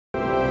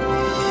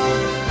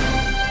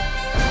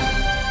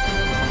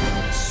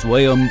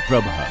Swayam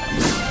Prabha.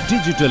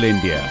 Digital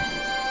India.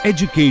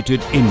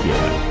 Educated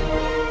India.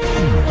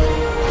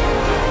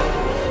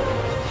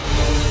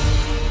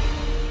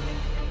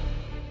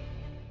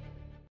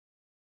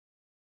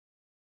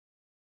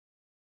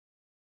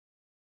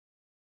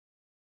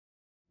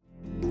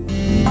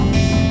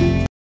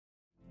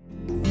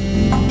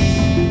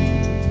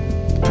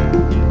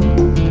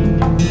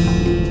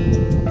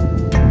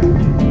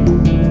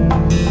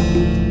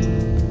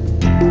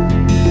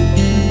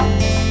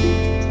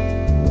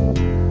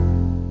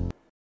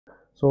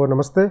 So,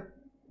 Namaste,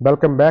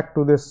 welcome back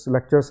to this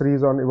lecture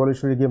series on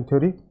evolutionary game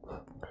theory.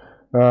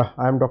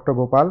 I am Dr.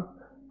 Gopal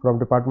from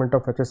Department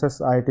of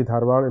HSS, IIT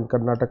Dharwad in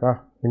Karnataka,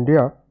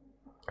 India.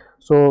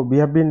 So, we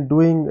have been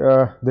doing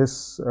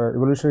this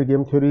evolutionary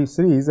game theory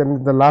series, and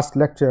in the last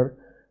lecture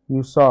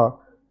you saw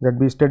that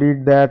we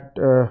studied that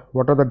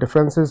what are the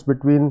differences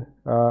between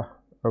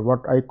what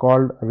I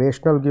called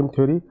rational game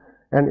theory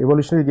and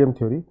evolutionary game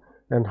theory,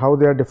 and how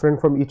they are different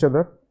from each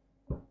other,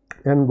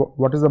 and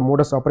what is the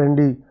modus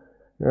operandi,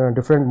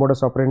 different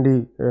modus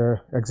operandi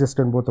exist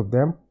in both of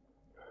them.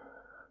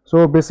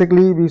 So,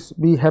 basically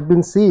we have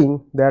been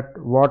seeing that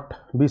what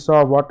we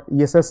saw what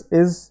ESS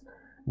is,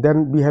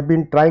 then we have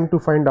been trying to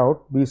find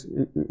out,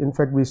 in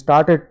fact we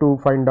started to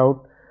find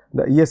out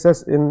the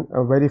ESS in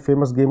a very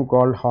famous game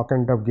called hawk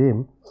and dove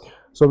game.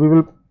 So, we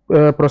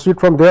will proceed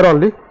from there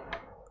only.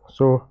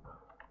 So,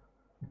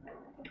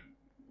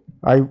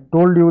 I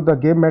told you the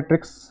game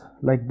matrix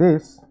like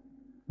this.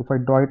 If I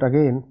draw it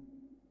again,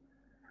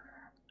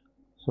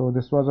 so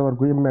this was our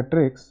game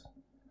matrix.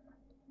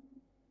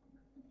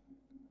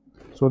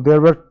 So,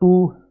 there were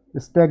two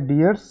stack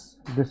deers.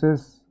 This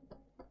is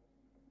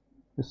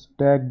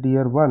stack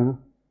deer 1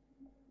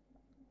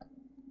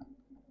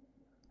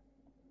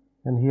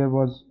 and here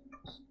was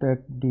stack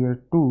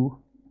deer 2.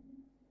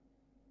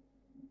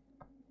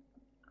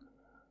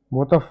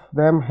 Both of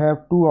them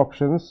have two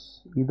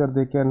options, either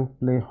they can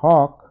play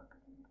hawk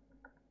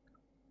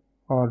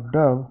or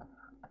dove.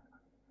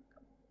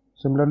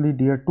 Similarly,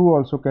 deer 2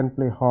 also can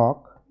play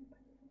hawk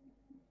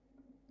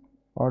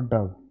or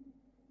dove.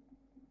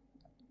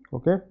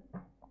 Okay.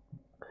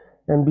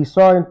 And we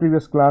saw in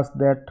previous class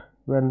that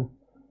when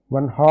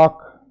one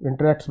hawk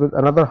interacts with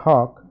another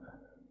hawk,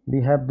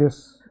 we have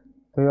this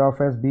payoff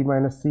as b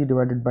minus c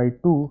divided by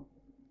 2,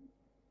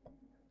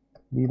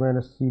 b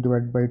minus c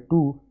divided by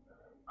 2.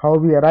 How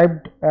we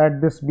arrived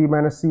at this b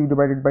minus c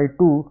divided by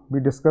 2 we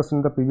discussed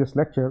in the previous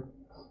lecture.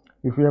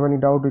 If you have any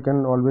doubt, you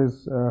can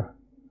always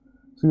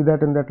see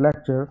that in that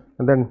lecture.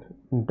 And then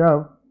in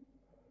dove,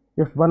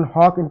 if one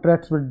hawk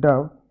interacts with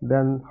dove,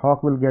 then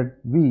hawk will get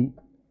v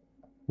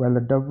while the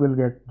dove will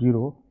get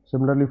 0.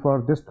 Similarly,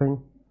 for this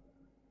thing,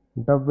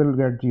 dove will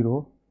get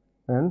 0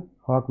 and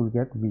hawk will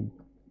get v.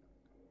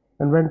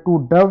 And when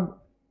two dove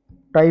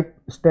type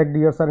stack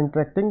deers are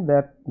interacting,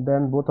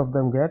 then both of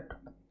them get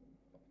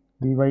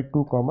b by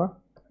 2 comma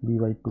b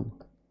by 2.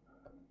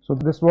 So,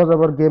 this was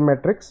our game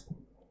matrix.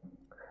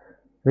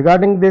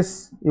 Regarding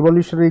this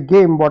evolutionary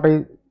game, what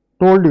I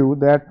told you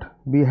that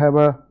we have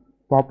a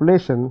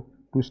population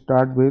to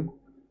start with.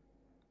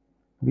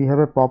 We have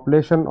a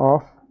population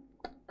of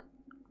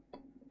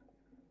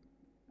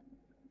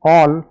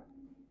all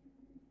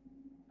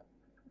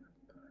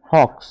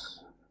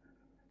hawks.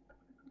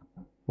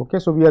 Okay,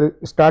 so we are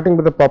starting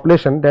with a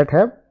population that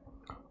have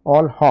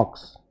all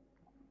hawks.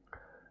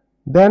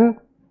 Then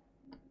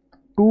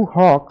two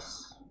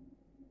hawks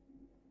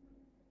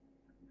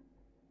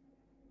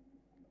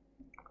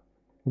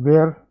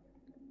were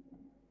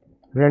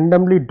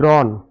randomly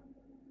drawn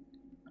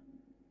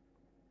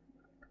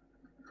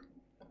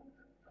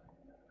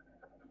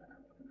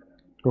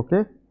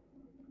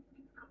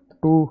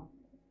to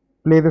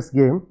play this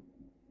game.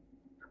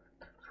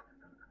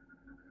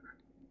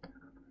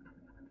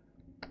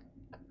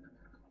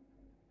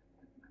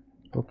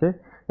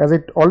 As I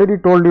already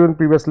told you in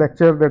previous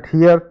lecture that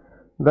here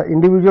the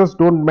individuals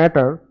do not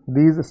matter,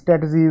 these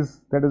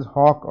strategies, that is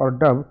hawk or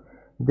dove,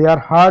 they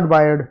are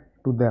hardwired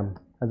to them.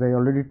 As I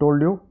already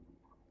told you,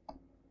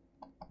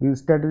 these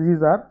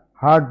strategies are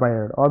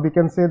hardwired, or we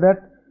can say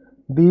that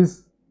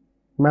these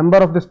member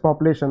of this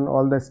population,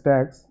 all the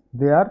stacks,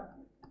 they are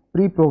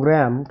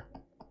pre-programmed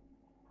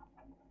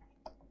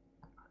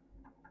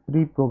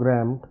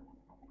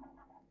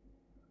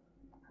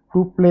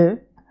to play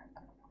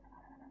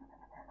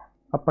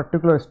a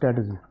particular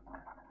strategy.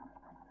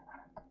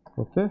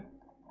 Okay.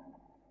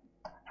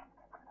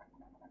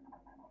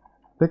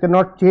 They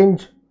cannot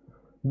change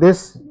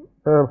this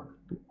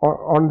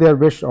on their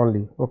wish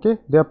only. Okay.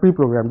 They are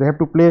pre-programmed, they have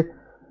to play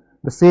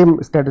the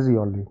same strategy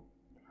only.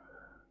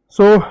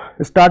 So,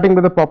 starting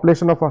with the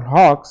population of our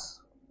hawks,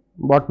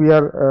 what we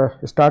are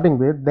starting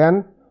with,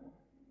 then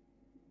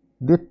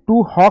the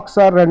two hawks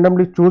are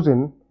randomly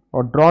chosen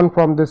or drawn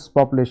from this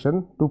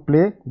population to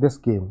play this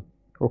game.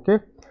 Okay.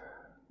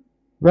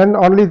 When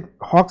only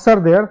hawks are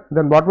there,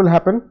 then what will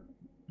happen?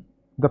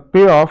 The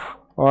payoff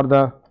or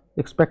the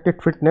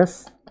expected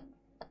fitness,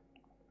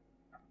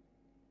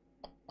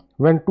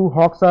 when two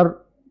hawks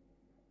are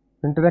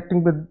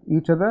interacting with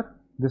each other,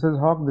 this is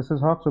hawk, this is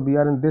hawk. So, we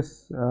are in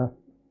this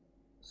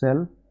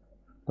cell,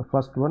 the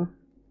first one.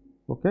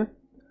 Okay.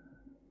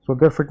 So,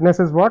 their fitness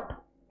is what?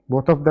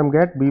 Both of them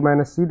get B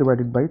minus C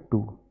divided by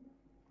 2.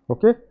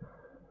 Okay.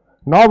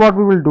 Now, what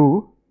we will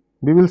do?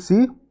 We will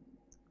see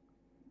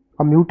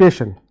a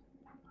mutation.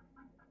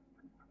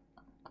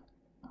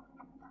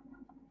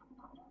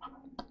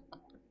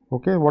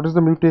 Okay. What is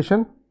the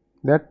mutation?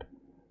 That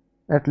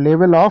at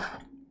level of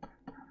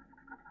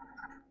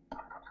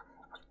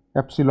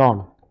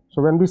epsilon.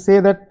 So, when we say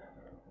that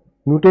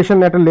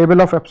mutation at a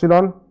level of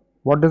epsilon,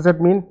 what does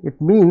that mean? It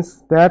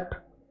means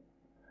that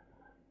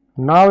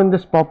now in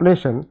this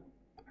population,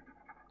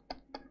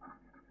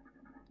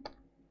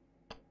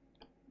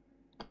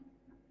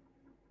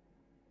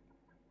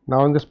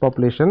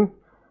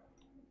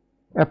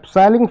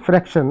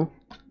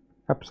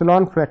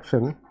 epsilon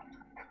fraction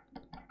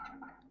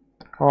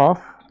of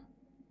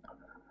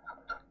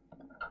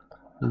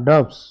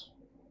doves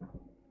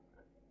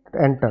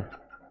enter.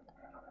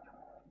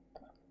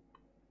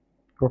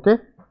 Okay.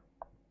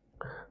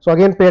 So,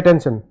 again pay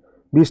attention,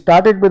 we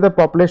started with a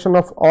population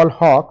of all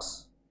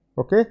hawks.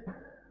 Okay.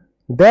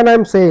 Then I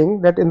am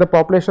saying that in the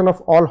population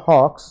of all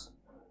hawks,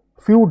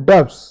 few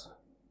doves,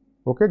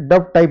 okay,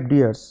 dove type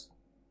deers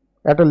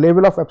at a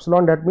level of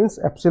epsilon, that means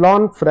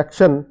epsilon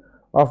fraction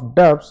of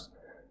doves,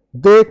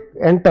 they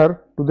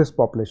enter to this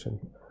population.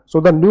 So,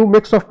 the new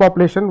mix of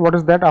population, what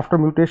is that after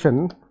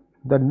mutation?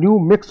 The new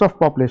mix of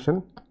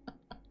population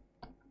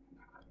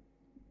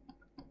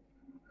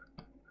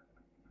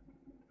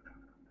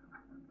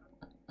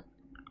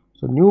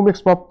so new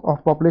mix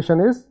of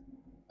population is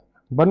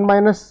 1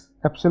 minus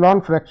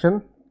epsilon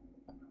fraction,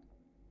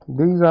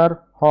 these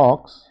are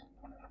hawks,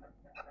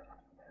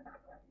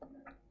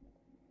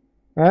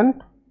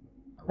 and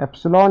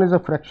epsilon is a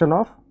fraction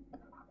of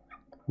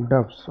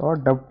doves or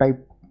dove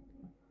type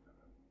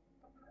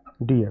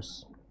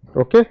deers.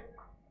 Okay.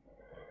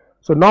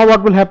 So, now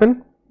what will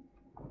happen?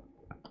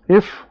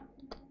 If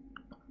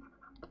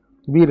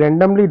we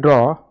randomly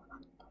draw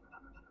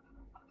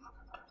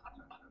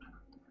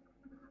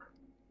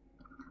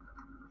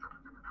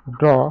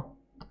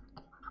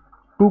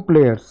two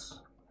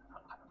players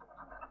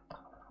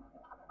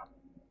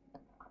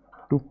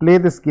to play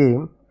this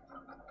game,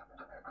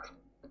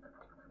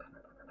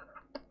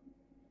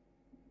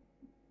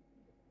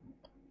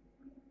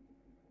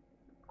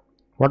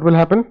 what will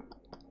happen?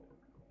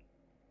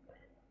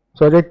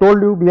 So, as I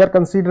told you, we are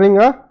considering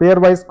a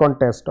pairwise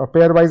contest or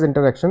pairwise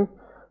interaction.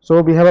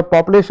 So, we have a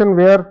population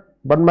where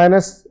 1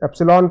 minus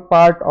epsilon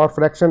part or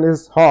fraction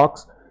is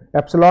hawks,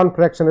 epsilon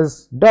fraction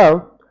is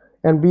dove,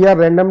 and we are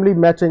randomly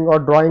matching or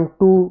drawing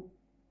two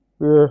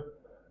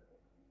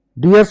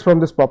deers from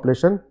this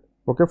population,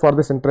 okay, for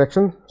this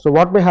interaction. So,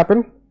 what may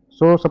happen?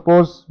 So,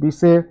 suppose we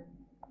say,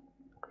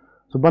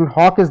 so one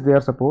hawk is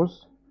there,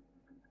 suppose,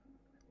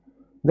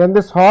 then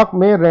this hawk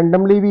may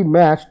randomly be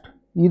matched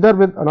either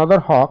with another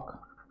hawk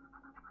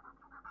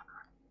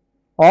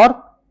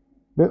or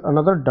with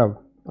another dove,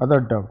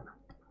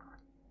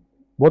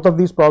 Both of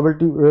these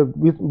probability,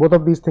 both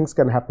of these things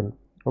can happen,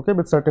 okay,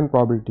 with certain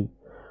probability.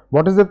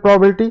 What is the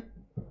probability?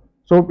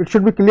 So, it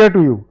should be clear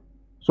to you.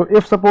 So,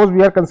 if suppose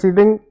we are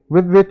considering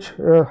with which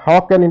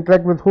hawk can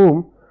interact with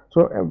whom,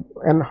 so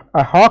and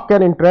a hawk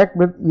can interact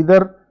with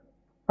either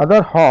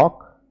other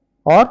hawk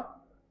or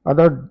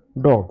other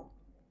dove.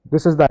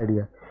 This is the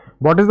idea.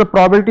 What is the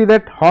probability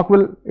that hawk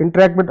will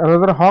interact with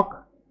another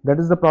hawk? That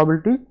is the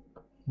probability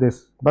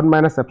this 1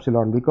 minus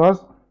epsilon,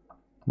 because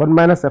 1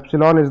 minus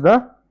epsilon is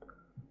the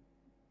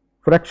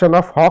fraction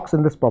of hawks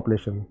in this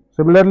population.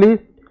 Similarly,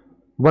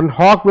 one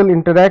hawk will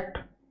interact,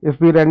 if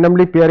we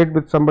randomly pair it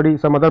with somebody,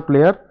 some other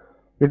player,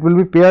 it will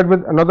be paired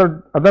with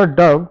other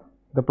dove,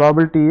 the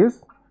probability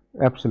is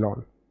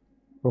epsilon.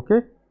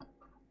 Okay.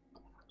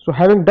 So,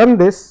 having done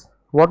this,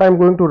 what I am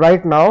going to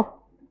write now,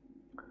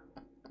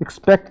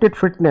 expected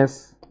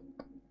fitness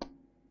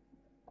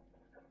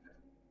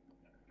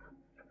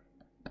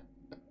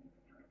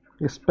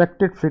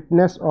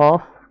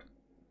of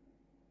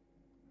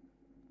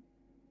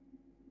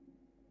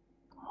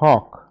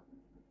hawk,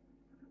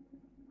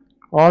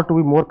 or to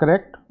be more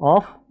correct,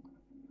 of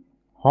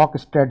hawk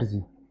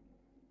strategy.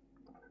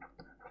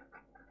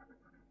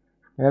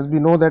 As we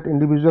know that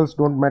individuals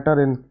do not matter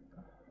in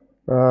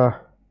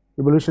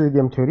evolutionary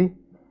game theory.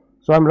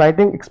 So, I am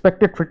writing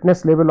expected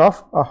fitness level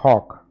of a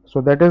hawk.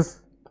 So, that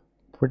is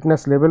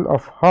fitness level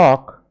of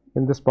hawk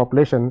in this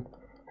population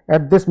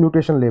at this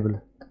mutation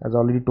level, as I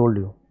already told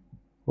you.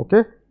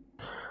 Okay.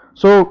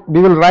 So,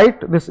 we will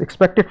write this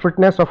expected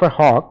fitness of a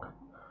hawk.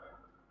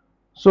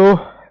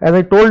 So, as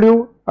I told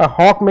you, a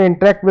hawk may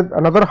interact with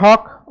another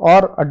hawk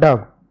or a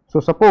dove. So,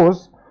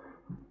 suppose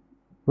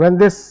when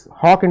this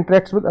hawk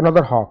interacts with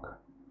another hawk.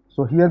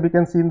 So, here we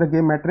can see in the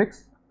game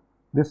matrix,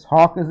 this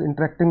hawk is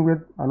interacting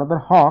with another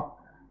hawk,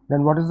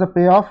 then what is the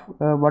payoff?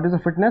 What is the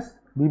fitness?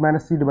 B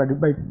minus C divided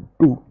by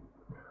 2.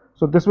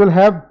 So, this will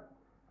have,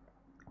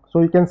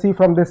 so you can see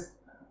from this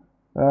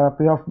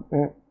payoff,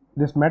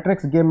 this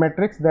matrix, game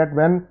matrix, that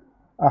when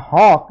a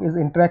hawk is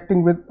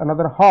interacting with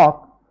another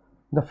hawk,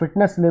 the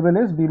fitness level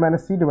is B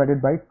minus C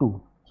divided by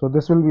 2. So,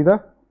 this will be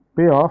the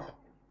payoff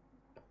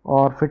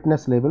or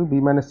fitness level b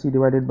minus c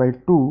divided by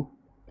 2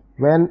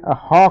 when a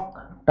hawk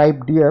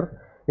type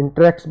deer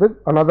interacts with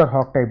another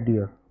hawk type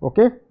deer.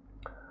 Okay.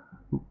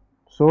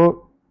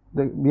 So,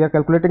 we are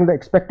calculating the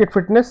expected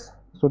fitness.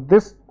 So,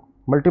 this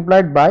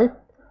multiplied by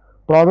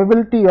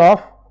probability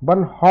of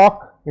one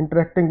hawk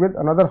interacting with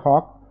another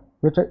hawk,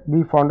 which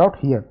we found out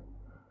here.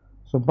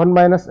 So, 1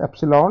 minus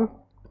epsilon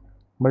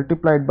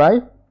multiplied by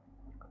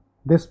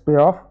this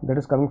payoff that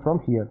is coming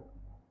from here.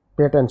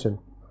 Pay attention.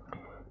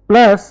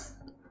 Plus,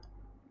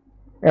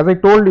 as I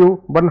told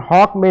you, one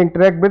hawk may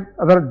interact with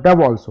other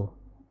dove also.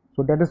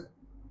 So, that is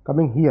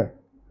coming here.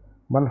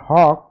 One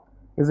hawk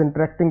is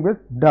interacting with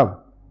dove.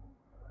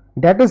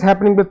 That is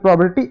happening with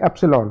probability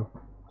epsilon.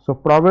 So,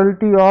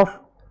 probability of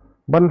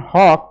one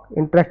hawk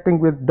interacting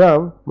with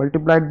dove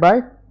multiplied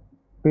by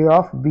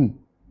payoff v.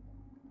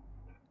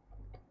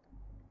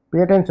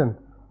 Pay attention.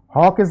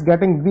 Hawk is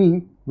getting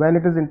v when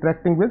it is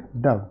interacting with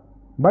dove,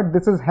 but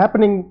this is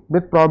happening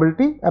with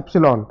probability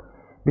epsilon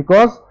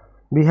because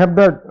we have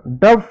the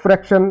dove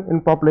fraction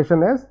in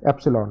population as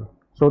epsilon.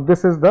 So,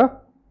 this is the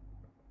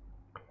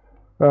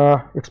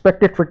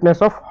expected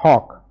fitness of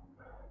hawk.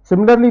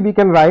 Similarly, we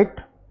can write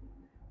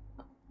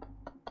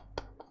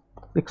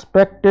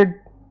expected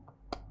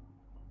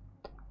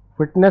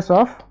fitness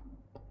of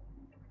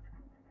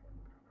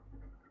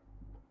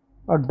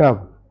a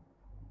dove.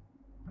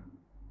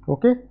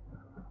 Okay.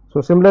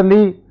 So,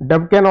 similarly,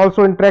 dove can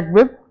also interact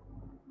with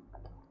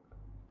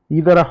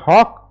either a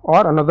hawk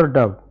or another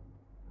dove.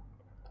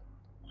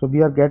 So,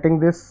 we are getting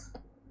this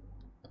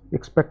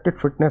expected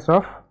fitness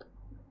of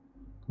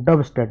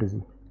dove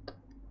strategy.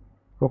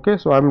 Okay.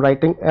 So, I am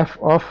writing f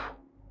of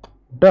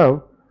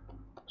dove.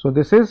 So,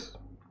 this is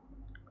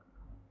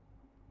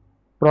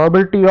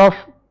probability of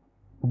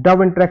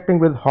dove interacting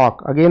with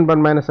hawk, again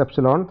 1 minus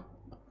epsilon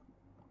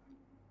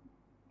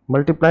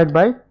multiplied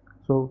by.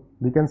 So,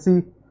 we can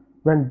see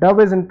when dove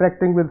is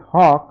interacting with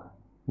hawk,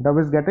 dove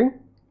is getting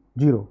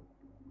 0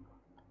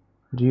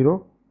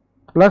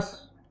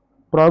 plus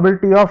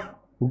probability of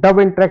dove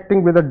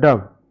interacting with a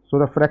dove. So,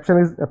 the fraction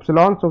is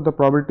epsilon. So, the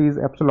probability is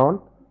epsilon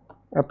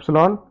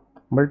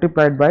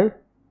multiplied by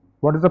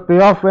what is the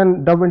payoff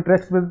when dove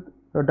interacts with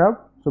a dove.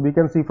 So, we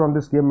can see from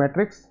this game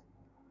matrix.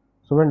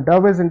 So, when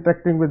dove is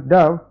interacting with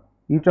dove,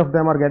 each of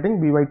them are getting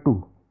b by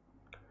 2.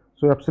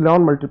 So,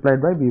 epsilon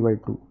multiplied by b by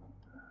 2.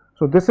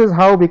 So, this is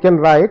how we can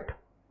write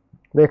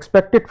the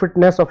expected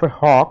fitness of a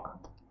hawk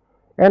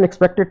and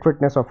expected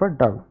fitness of a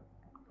dove.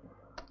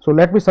 So,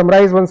 let me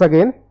summarize once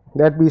again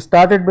that we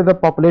started with the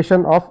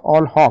population of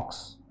all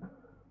hawks.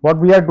 What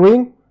we are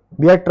doing?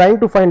 We are trying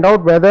to find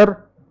out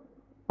whether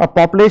a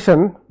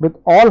population with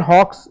all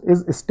hawks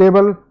is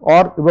stable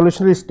or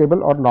evolutionarily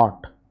stable or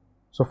not.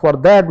 So, for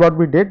that what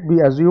we did,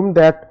 we assumed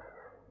that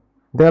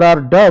there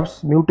are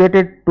doves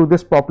mutated to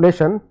this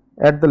population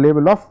at the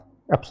level of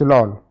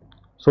epsilon.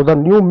 So, the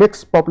new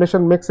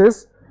population mix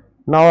is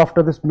now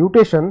after this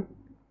mutation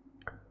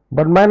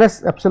 1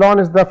 minus epsilon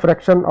is the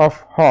fraction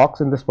of hawks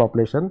in this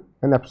population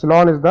and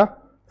epsilon is the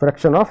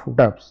fraction of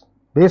doves.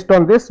 Based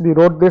on this, we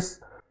wrote this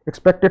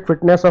expected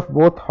fitness of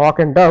both hawk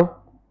and dove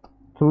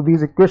through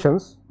these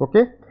equations.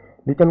 Okay.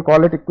 We can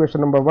call it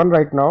equation number 1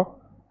 right now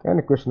and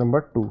equation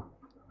number 2.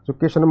 So,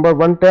 equation number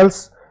 1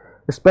 tells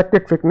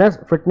expected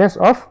fitness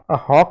of a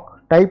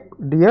hawk type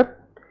deer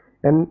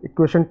and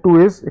equation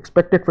 2 is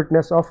expected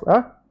fitness of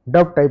a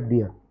dove type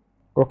deer.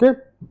 Okay.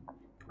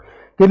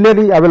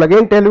 Clearly, I will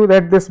again tell you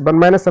that this 1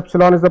 minus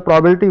epsilon is the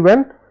probability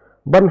when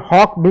one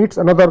hawk meets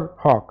another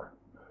hawk.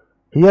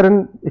 Here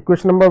in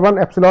equation number 1,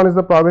 epsilon is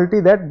the probability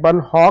that one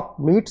hawk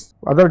meets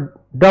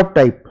other dove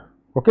type.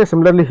 Okay.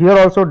 Similarly, here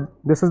also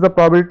this is the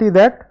probability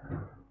that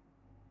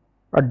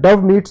a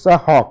dove meets a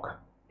hawk.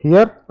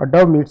 Here a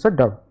dove meets a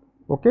dove.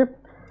 Okay.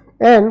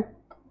 And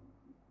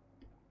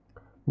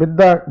with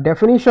the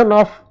definition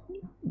of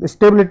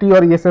stability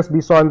or ESS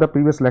we saw in the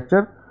previous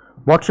lecture,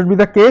 what should be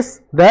the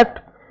case?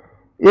 That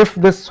if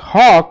this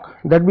hawk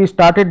that we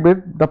started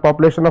with the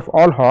population of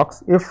all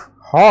hawks, if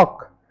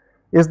hawk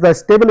is the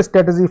stable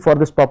strategy for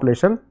this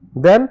population,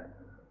 then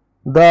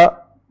the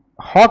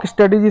hawk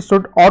strategy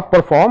should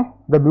outperform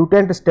the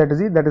mutant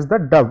strategy, that is the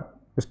dove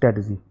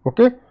strategy.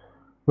 Okay.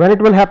 When it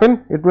will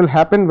happen? It will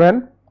happen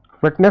when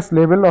fitness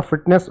level or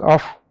fitness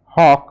of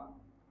hawk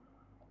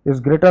is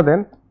greater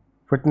than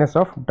fitness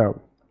of dove.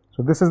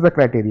 So, this is the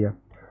criteria.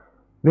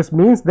 This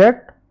means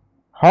that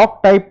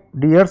hawk type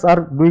deers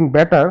are doing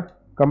better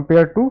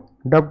compared to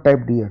dove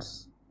type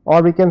deers,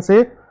 or we can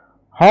say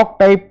hawk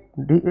type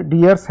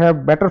deers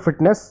have better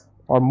fitness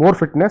or more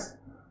fitness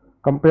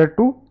compared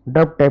to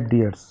dove type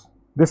deers.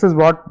 This is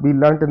what we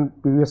learnt in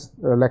previous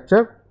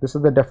lecture. This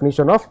is the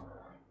definition of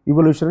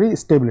evolutionary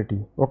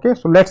stability. Okay.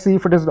 So, let us see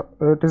if it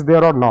is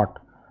there or not.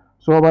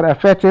 So, our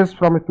FH is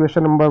from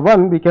equation number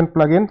 1, we can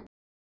plug in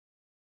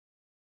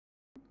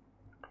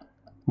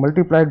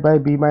multiplied by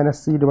b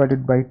minus c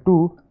divided by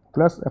 2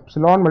 plus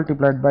epsilon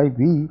multiplied by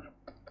v.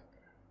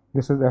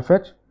 This is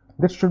FH.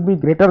 This should be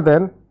greater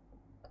than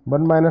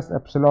 1 minus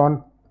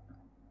epsilon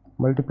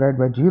multiplied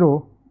by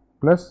 0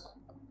 plus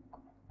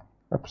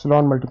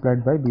epsilon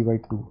multiplied by b by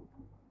 2.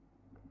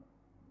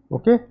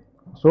 Okay.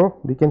 So,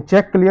 we can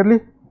check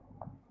clearly.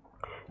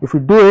 If we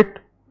do it,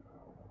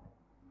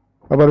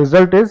 our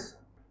result is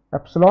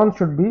epsilon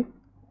should be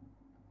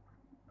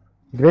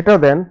greater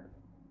than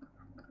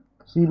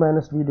C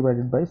minus B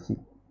divided by C.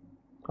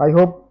 I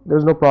hope there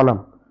is no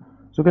problem.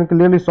 So, you can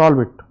clearly solve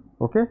it.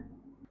 Okay.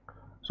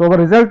 So, our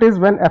result is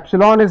when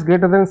epsilon is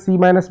greater than C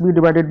minus B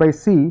divided by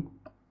C,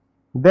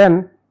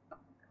 then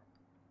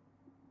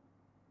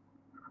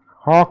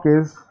Hawk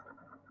is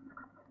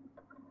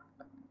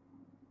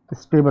a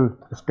stable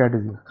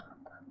strategy.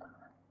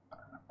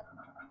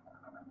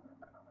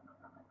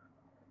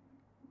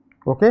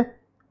 Okay.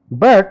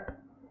 But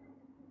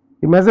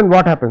imagine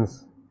what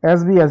happens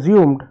as we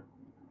assumed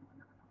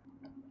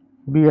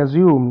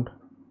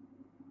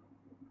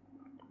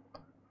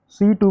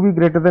C to be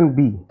greater than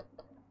B.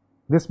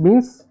 This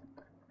means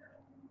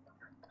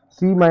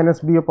C minus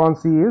B upon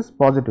C is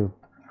positive.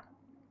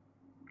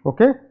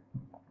 Okay.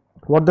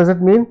 What does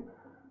it mean?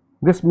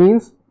 This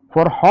means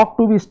for Hawk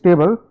to be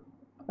stable,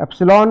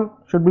 epsilon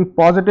should be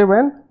positive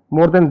and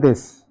more than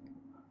this.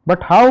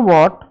 But how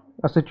about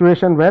a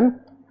situation when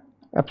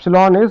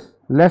epsilon is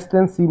less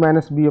than C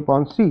minus B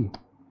upon C?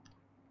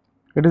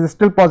 It is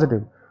still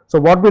positive. So,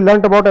 what we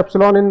learnt about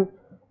epsilon in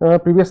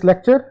previous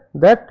lecture,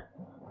 that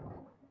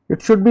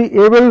it should be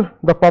able,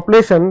 the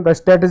population, the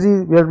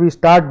strategy where we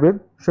start with,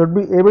 should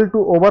be able to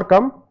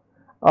overcome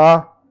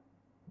a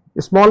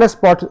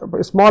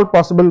small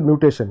possible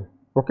mutation,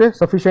 okay,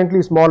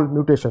 sufficiently small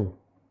mutation.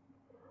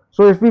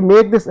 So, if we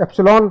make this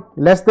epsilon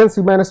less than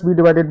C minus B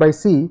divided by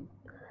C,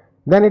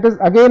 then it is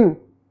again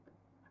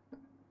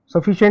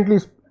sufficiently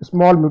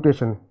small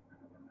mutation,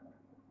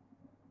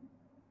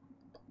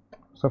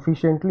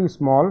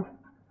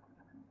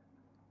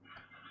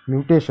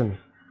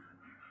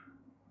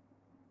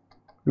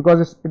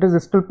 because it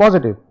is still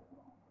positive.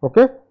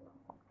 Okay.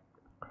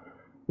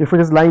 If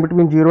it is lying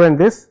between 0 and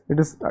this, it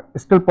is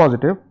still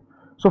positive.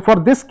 So, for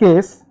this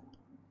case,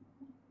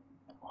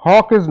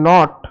 Hawk is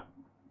not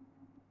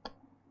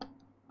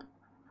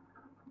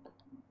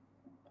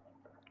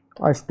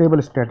a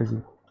stable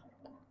strategy.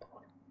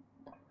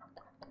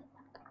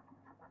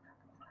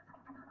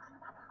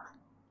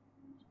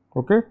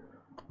 Okay,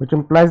 which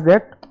implies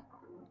that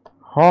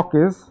Hawk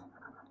is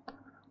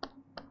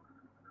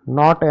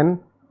not an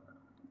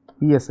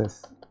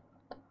ESS.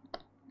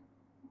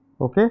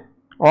 Okay,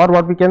 or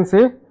what we can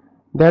say,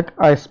 that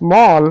a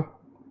small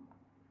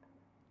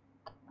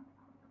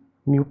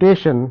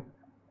mutation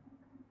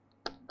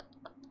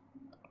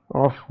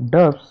of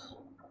doves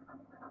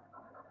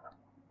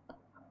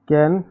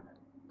can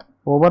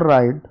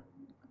override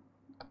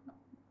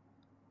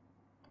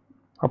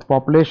a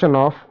population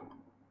of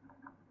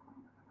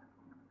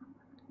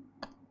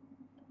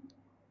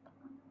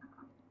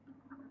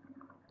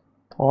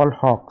all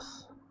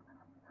hawks.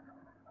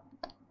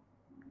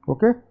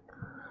 Okay.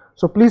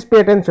 So, please pay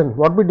attention.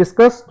 What we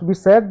discussed, we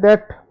said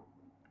that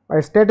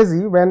a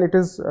strategy, when it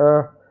is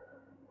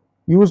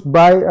used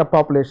by a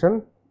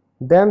population,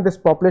 then this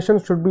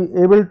population should be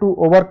able to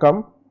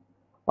overcome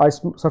a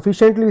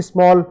sufficiently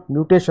small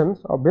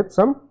mutations with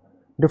some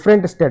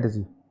different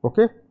strategy.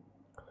 Okay.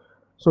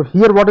 So,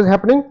 here what is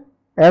happening,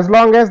 as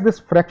long as this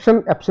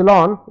fraction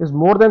epsilon is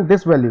more than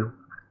this value,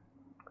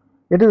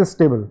 it is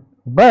stable,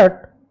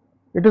 but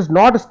it is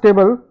not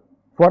stable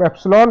for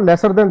epsilon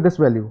lesser than this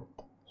value.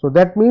 So,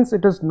 that means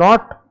it is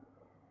not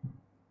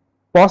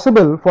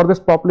possible for this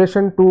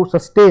population to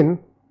sustain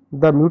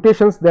the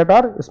mutations that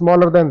are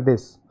smaller than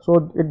this.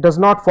 So, it does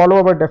not follow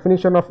our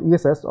definition of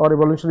ESS or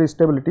evolutionary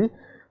stability.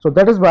 So,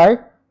 that is why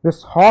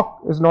this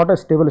Hawk is not a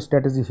stable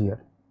strategy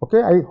here.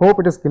 Okay. I hope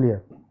it is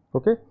clear.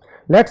 Okay.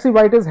 Let us see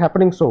why it is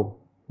happening so.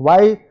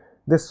 Why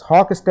this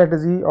Hawk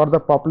strategy or the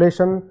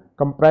population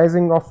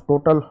comprising of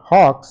total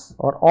hawks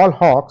or all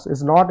hawks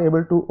is not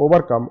able to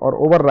overcome or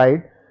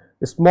override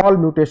a small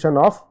mutation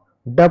of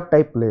dove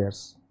type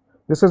layers.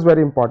 This is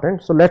very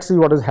important. So, let us see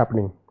what is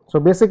happening. So,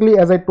 basically,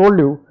 as I told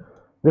you,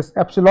 this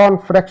epsilon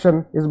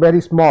fraction is very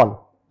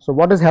small. So,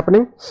 what is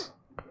happening?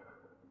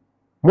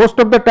 Most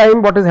of the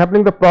time what is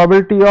happening, the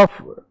probability of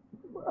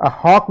a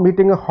hawk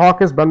meeting a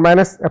hawk is 1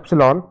 minus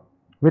epsilon,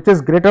 which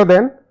is greater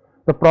than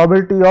the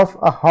probability of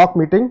a hawk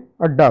meeting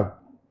a dove.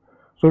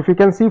 So, if you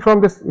can see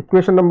from this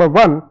equation number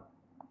 1,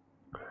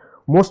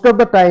 most of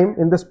the time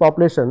in this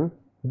population,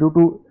 due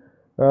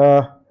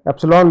to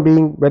epsilon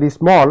being very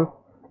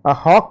small, a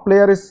hawk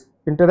player is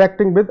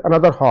interacting with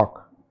another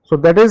hawk. So,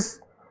 that is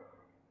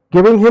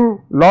giving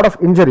him lot of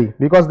injury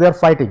because they are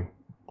fighting.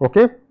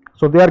 Okay.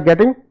 So, they are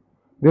getting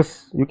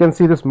this, you can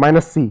see this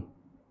minus C.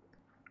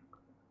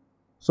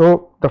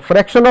 So, the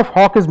fraction of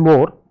hawk is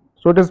more.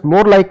 So, it is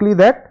more likely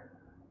that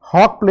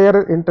hawk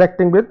player is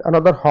interacting with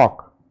another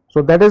hawk.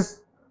 So, that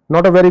is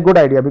not a very good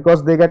idea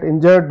because they get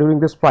injured during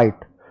this fight.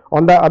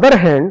 On the other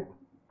hand,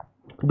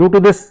 due to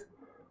this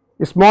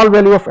small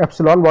value of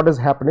epsilon, what is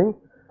happening?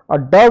 A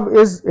dove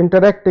is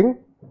interacting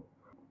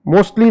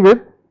mostly with,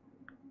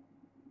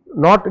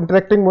 not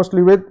interacting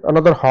mostly with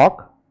another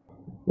hawk.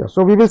 Yeah,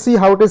 so, we will see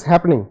how it is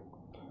happening,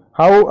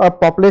 how a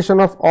population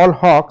of all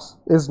hawks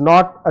is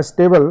not a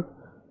stable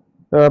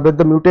with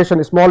the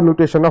mutation, small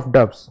mutation of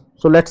doves.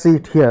 So let us see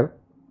it here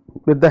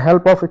with the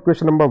help of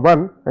equation number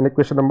 1 and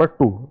equation number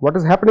 2. What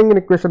is happening in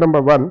equation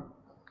number 1?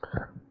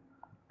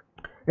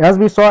 As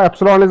we saw,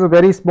 epsilon is a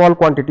very small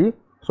quantity.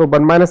 So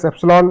 1 minus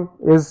epsilon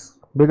is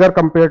bigger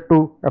compared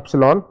to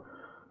epsilon.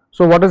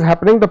 So what is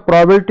happening? The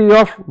probability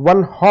of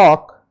one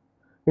hawk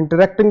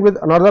interacting with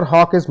another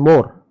hawk is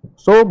more.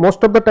 So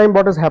most of the time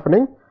what is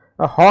happening?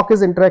 A hawk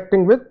is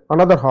interacting with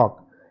another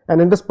hawk,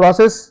 and in this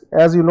process,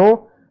 as you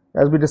know,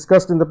 as we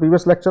discussed in the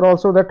previous lecture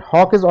also, that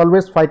hawk is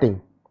always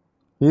fighting,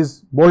 he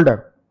is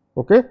bolder.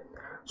 Okay.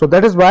 So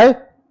that is why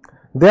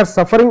they are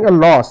suffering a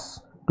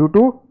loss due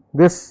to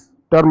this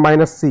term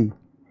minus c,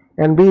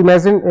 and we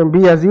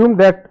assume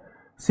that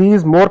c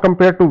is more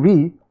compared to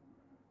v.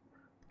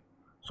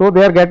 So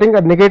they are getting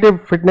a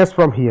negative fitness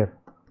from here.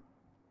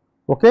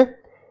 Okay.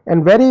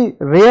 And very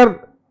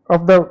rare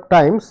of the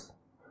times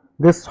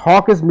this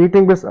hawk is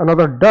meeting with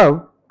another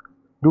dove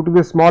due to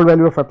this small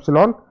value of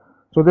epsilon.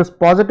 So this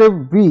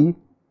positive v,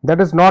 that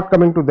is not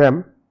coming to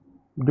them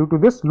due to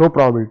this low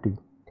probability.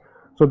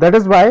 So that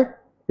is why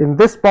in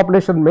this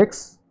population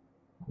mix,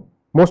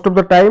 most of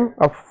the time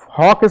a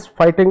hawk is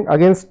fighting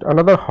against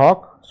another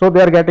hawk, so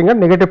they are getting a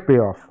negative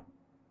payoff.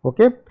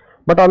 Okay.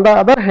 But on the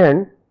other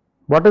hand,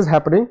 what is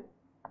happening?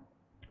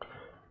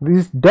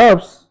 These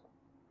doves,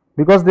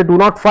 because they do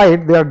not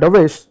fight, they are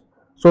dovish.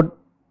 So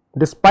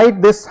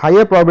despite this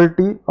higher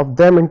probability of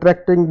them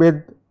interacting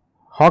with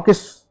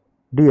hawkish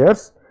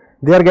deers,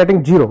 they are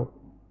getting 0,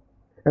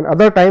 and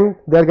other time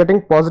they are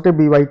getting positive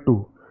b by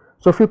 2.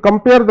 So if you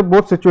compare the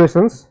both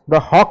situations, the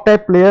hawk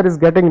type player is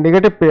getting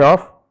negative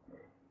payoff,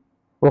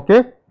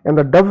 okay, and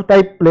the dove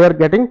type player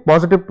getting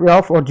positive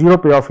payoff or 0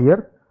 payoff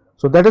here.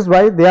 So that is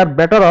why they are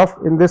better off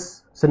in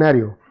this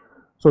scenario.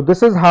 So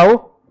this is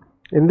how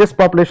in this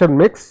population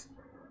mix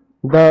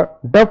the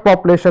dove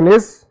population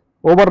is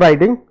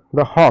overriding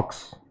the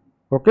hawks.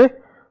 Okay.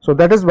 So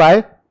that is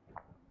why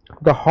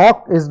the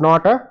hawk is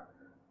not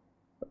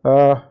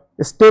a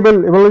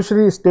stable,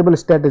 evolutionary stable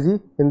strategy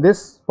in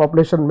this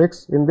population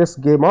mix, in this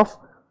game of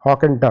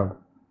hawk and dove.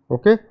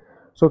 Okay.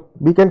 So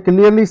we can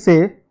clearly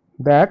say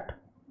that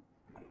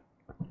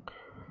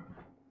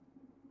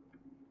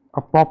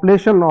a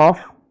population of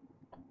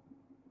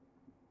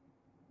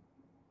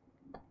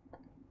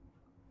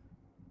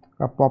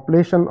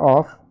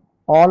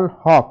all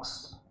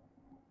hawks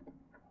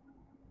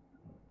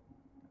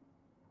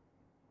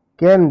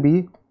can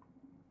be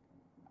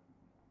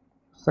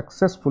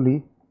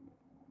successfully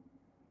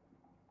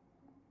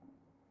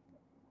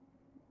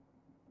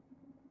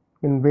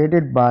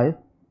invaded by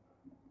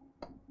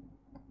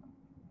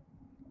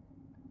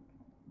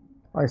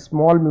a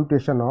small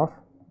mutation of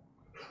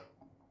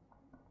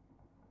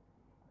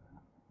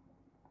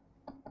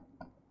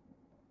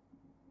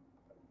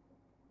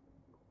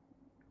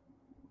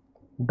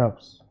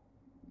doves.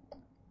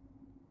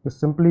 This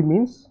simply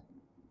means,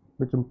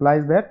 which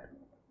implies that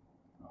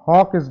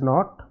hawk is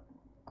not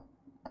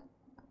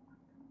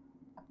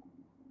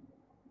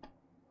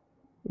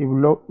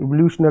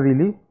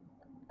evolutionarily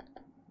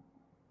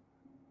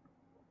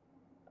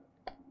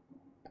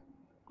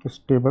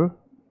stable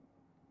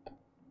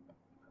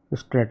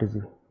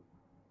strategy.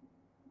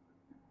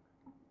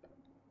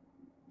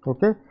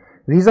 Okay.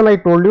 Reason I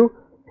told you,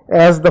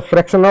 as the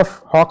fraction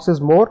of hawks is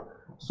more,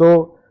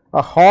 so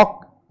a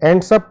hawk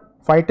ends up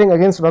fighting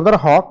against another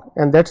hawk,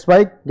 and that is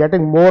why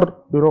getting more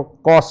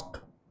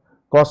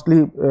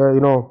costly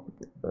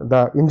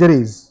the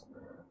injuries.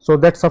 So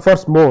that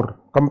suffers more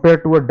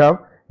compared to a dove.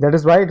 That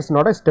is why it is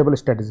not a stable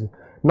strategy.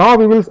 Now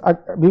we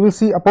will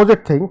see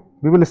opposite thing.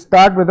 We will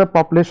start with a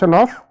population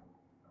of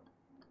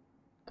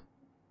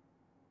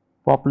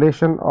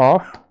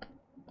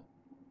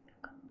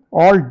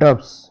all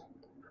doves.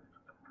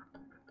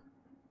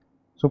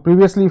 So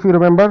previously, if you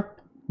remember,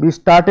 we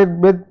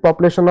started with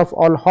population of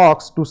all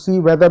hawks to see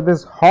whether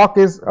this hawk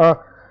is a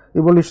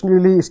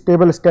evolutionarily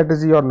stable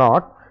strategy or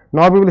not.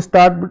 Now we will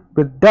start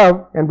with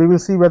dove, and we will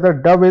see whether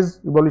dove is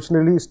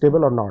evolutionarily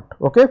stable or not.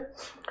 Okay.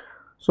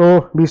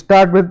 So we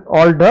start with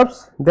all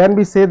doves, then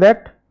we say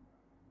that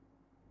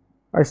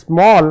a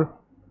small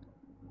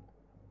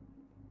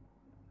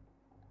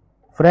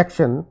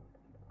fraction,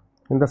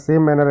 in the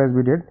same manner as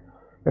we did,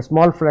 a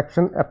small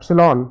fraction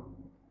epsilon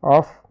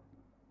of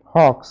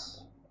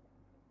hawks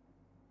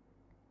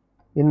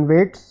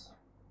invades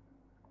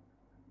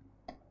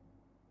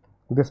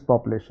this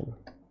population.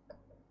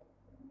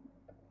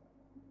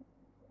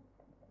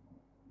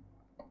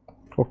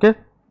 Okay.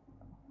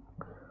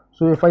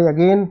 So if I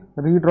again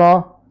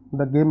redraw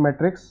the game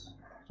matrix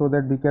so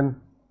that we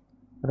can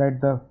write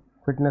the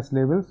fitness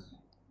levels.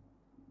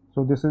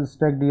 So this is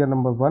stack deer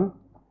number 1,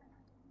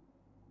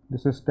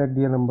 this is stack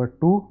deer number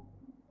 2,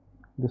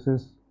 this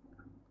is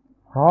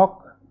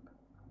hawk,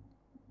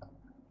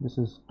 this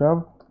is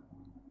dove,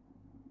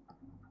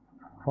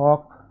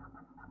 hawk,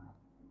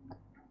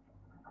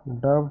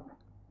 dove,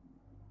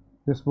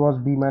 this was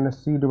b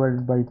minus c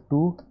divided by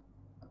 2,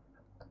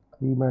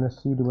 b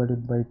minus c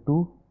divided by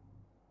 2,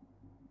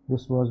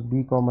 this was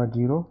b comma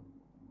 0,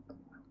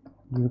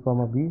 0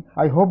 comma b.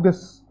 I hope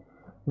this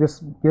this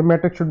game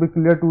matrix should be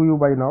clear to you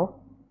by now,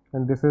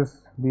 and this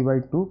is b by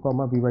 2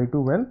 comma b by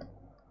 2 when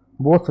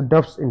both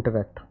doves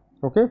interact.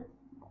 Okay.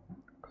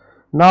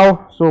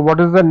 Now, so what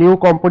is the new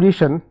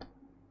composition,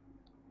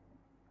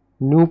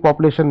 new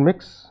population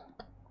mix?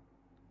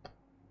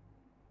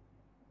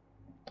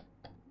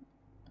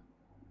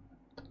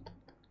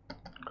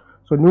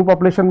 So, new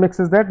population mix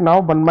is that now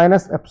 1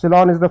 minus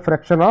epsilon is the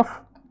fraction of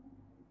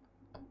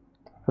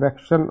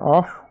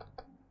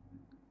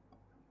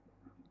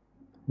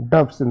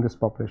doves in this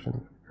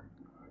population.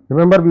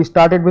 Remember, we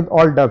started with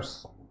all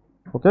doves,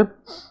 okay,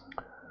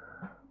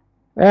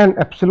 and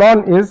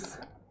epsilon is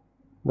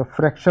the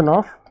fraction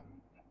of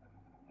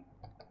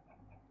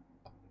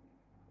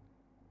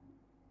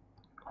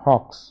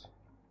hawks.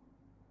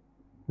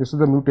 This is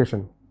the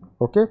mutation.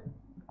 Okay.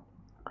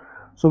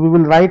 So, we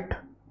will write.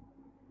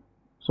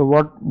 So,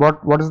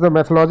 what is the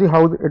methodology,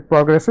 how it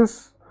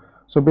progresses?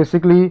 So,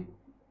 basically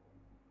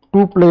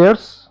 2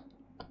 players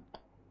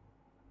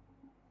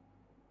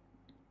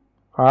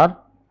are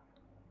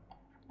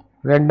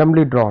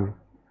randomly drawn,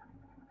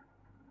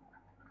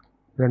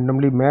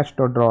 randomly matched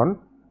or drawn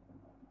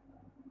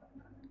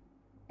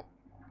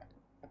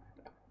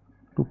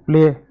to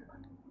play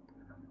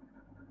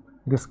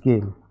this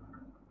game.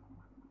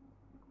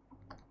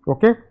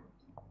 Okay.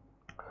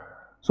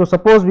 So,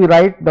 suppose we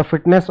write the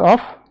fitness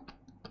of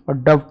a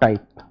dove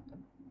type.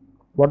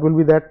 What will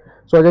be that?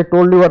 So, as I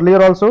told you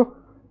earlier also,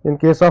 in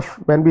case of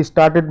when we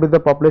started with the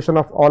population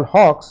of all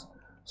hawks.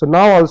 So,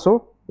 now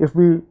also if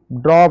we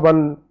draw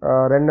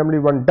randomly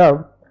one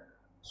dove,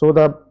 so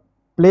the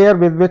player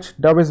with which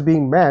dove is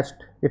being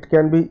matched, it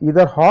can be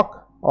either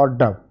hawk or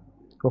dove.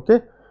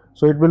 Okay.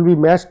 So, it will be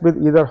matched with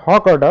either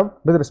hawk or dove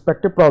with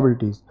respective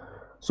probabilities.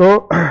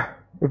 So,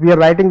 if we are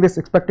writing this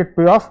expected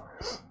payoff,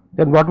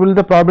 then what will be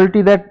the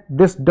probability that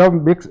this dove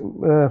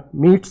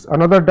meets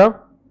another dove?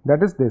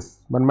 That is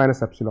this 1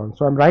 minus epsilon.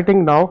 So, I am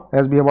writing now,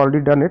 as we have already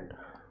done it,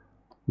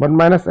 1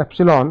 minus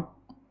epsilon,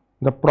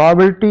 the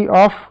probability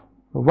of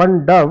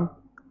one dove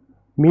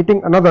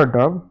meeting another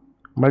dove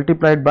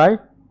multiplied by,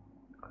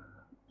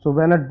 so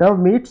when a dove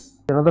meets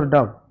another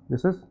dove,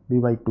 this is b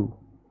by 2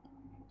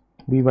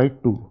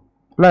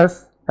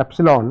 plus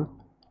epsilon,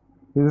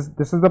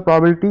 this is the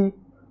probability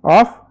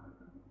of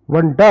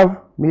one dove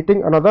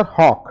meeting another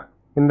hawk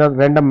in the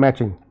random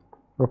matching,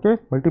 okay,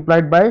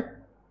 multiplied by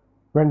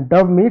when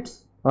dove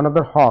meets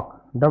another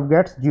hawk, dove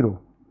gets 0,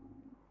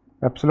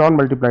 epsilon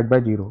multiplied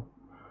by 0.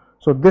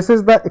 So, this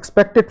is the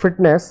expected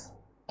fitness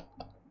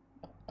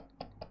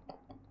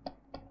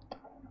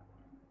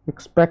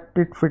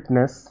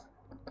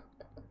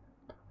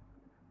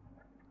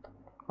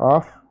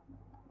of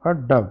a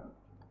dove.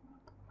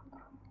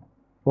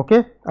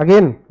 Okay.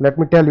 Again, let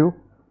me tell you,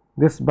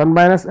 this 1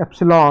 minus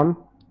epsilon,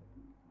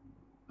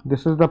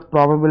 this is the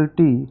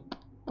probability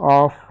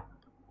of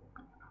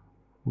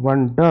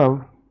one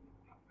dove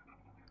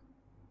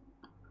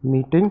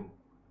meeting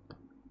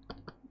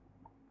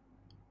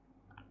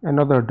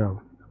another dove.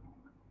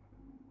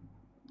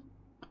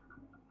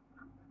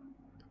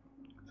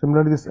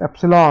 Similarly, this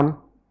epsilon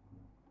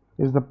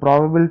is the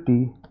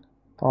probability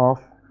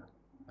of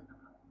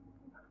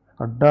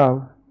a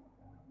dove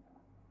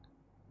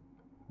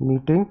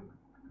meeting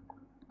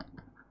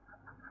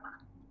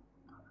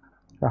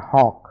a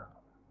hawk.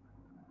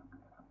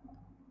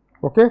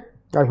 Okay,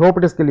 I hope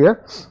it is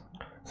clear.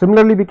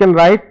 Similarly, we can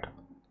write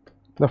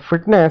the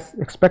fitness,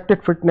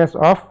 expected fitness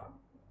of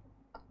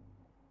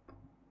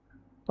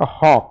a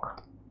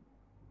hawk.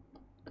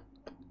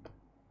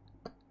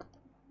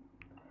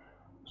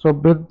 So,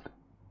 with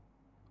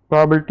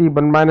probability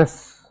 1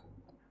 minus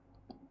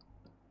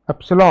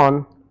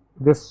epsilon,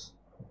 this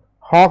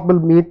hawk will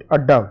meet a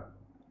dove.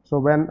 So,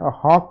 when a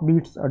hawk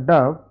meets a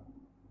dove,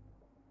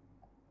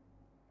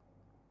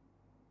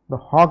 the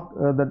hawk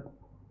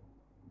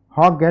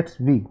gets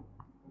V,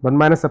 1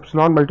 minus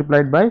epsilon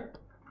multiplied by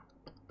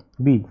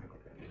B,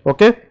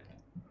 okay,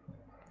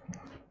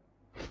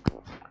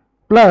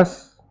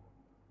 plus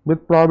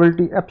with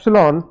probability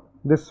epsilon,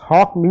 this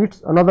hawk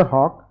meets another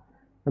hawk,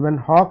 and when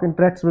hawk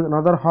interacts with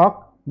another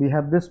hawk, we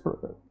have this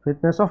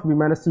fitness of B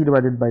minus C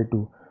divided by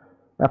 2,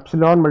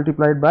 epsilon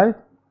multiplied by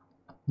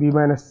B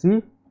minus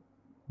C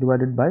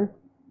divided by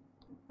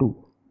 2.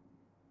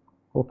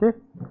 Okay.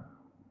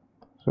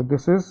 So,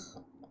 this is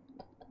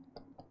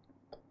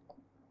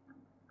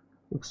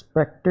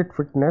expected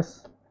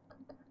fitness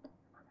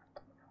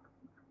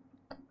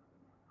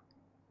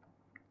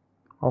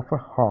of a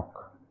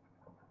hawk.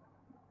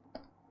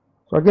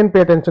 So, again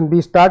pay attention,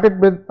 we started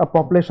with a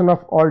population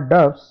of all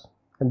doves,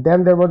 and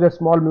then there was a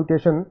small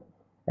mutation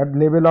at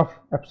level of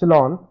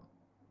epsilon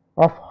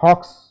of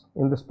hawks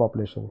in this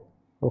population.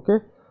 Okay.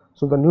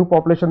 So, the new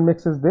population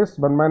mix is this,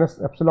 1 minus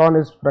epsilon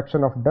is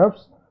fraction of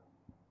doves,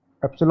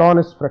 epsilon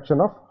is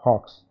fraction of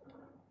hawks.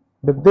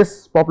 With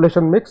this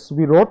population mix,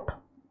 we wrote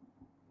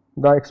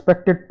the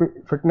expected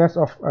fitness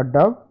of a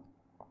dove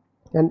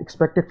and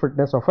expected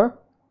fitness of a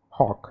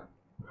hawk.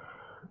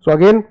 So,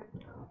 again,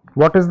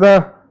 what is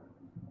the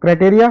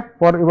criteria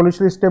for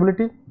evolutionary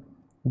stability?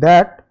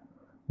 That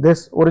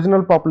this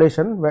original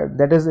population,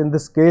 that is in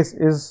this case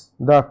is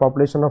the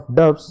population of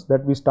doves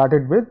that we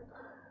started with,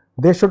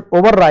 they should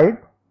override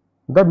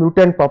the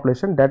mutant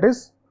population, that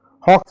is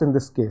hawks in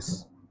this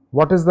case.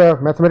 What is the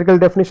mathematical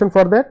definition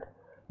for that?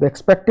 The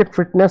expected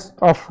fitness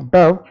of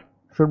dove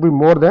should be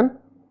more than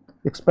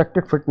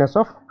expected fitness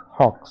of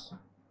hawks.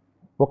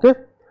 Okay.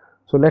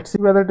 So, let us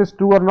see whether it is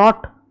true or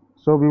not.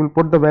 So, we will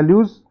put the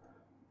values,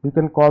 we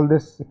can call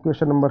this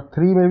equation number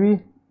 3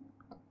 maybe,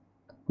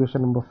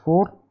 equation number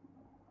 4.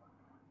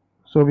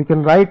 So, we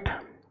can write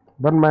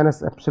 1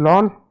 minus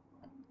epsilon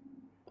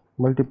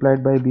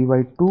multiplied by b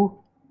by 2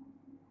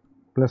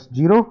 plus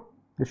 0,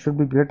 this should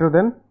be greater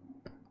than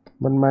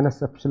 1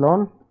 minus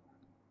epsilon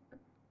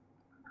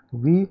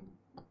v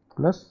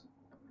plus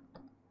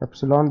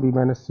epsilon b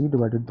minus c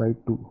divided by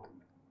 2.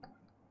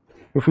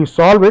 If you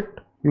solve it,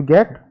 you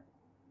get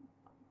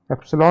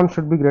epsilon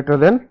should be greater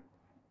than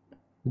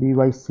b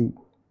by c.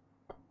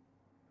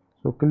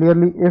 So,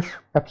 clearly if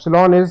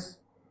epsilon is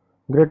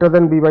greater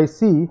than b by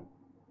c,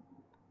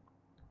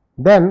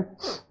 then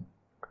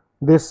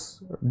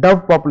this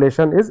dove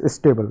population is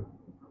stable.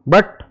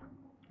 But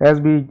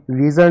as we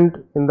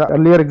reasoned in the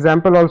earlier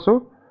example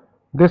also,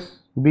 this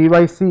b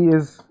by c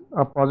is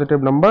a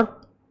positive number.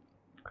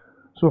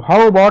 So,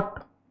 how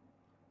about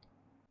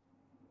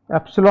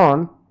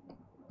epsilon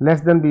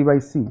less than b by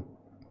c?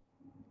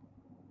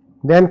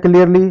 Then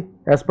clearly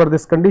as per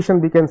this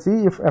condition we can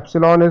see if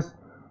epsilon is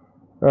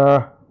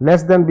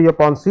less than b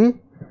upon c,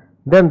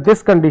 then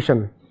this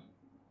condition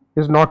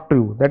is not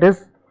true, that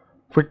is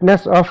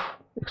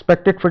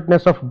expected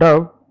fitness of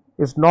dove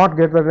is not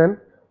greater than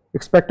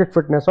expected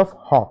fitness of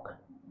hawk,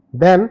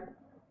 then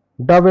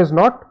dove is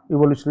not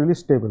evolutionarily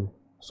stable.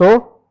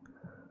 So,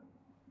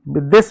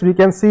 with this we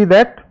can see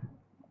that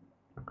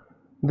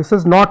this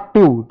is not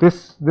true,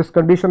 this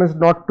condition is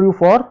not true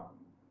for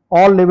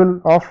all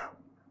level of,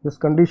 this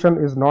condition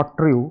is not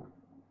true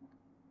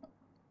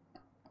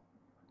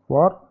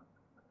for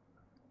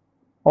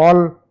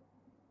all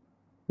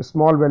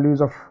small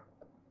values of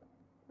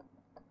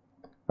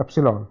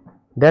epsilon.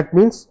 That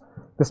means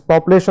this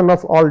population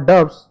of all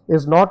doves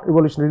is not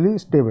evolutionarily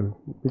stable,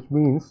 which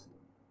means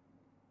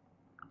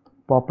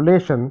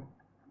population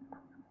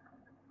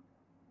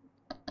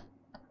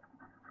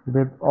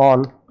with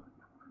all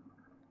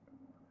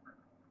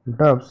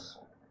doves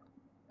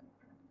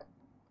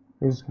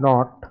is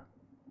not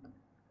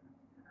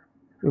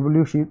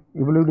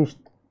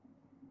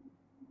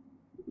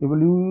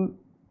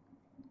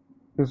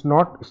is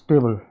not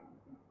stable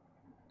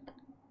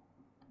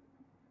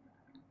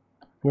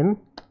in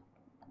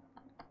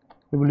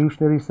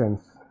evolutionary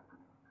sense.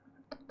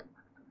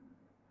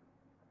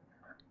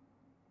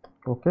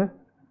 Okay.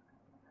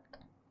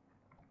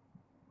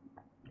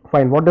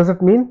 Fine. What does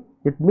it mean?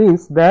 It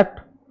means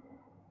that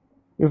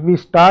if we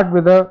start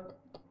with a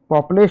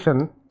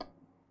population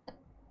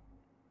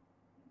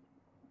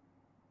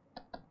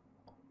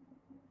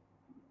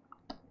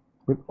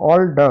with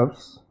all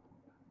doves,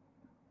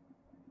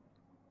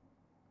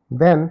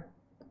 then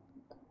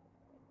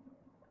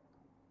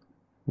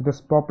this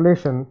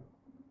population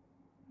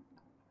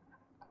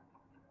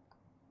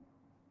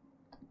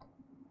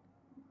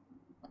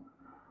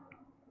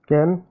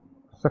can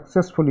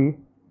successfully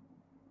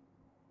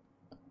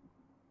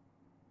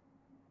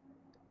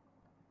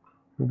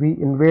be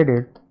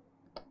invaded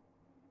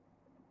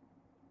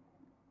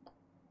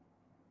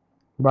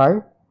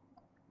by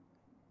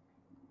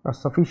a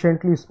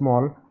sufficiently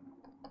small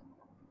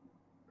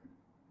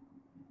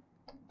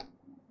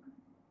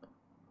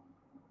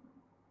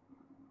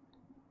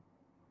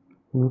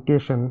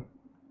mutation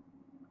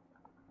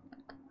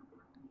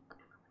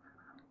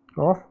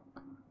of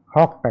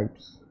hawk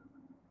types,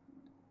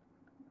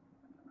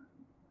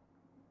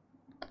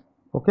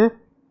 okay,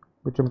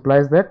 which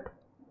implies that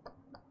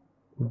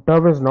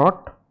dove is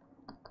not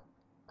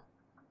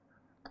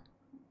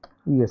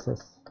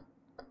ESS,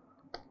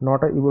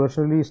 not a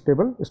evolutionarily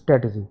stable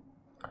strategy.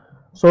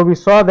 So, we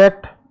saw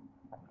that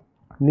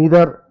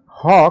neither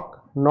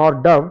hawk nor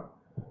dove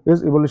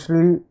is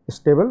evolutionarily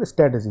stable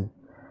strategy.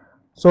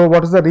 So,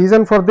 what is the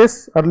reason for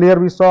this? Earlier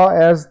we saw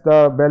as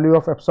the value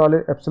of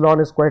epsilon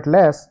is quite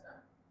less.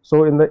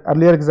 So, in the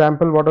earlier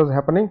example what was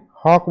happening?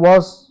 Hawk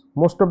was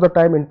most of the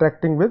time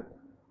interacting with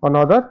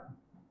another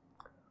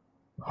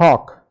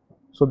hawk.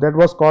 So, that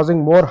was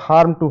causing more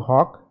harm to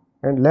hawk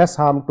and less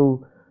harm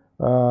to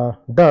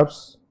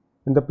doves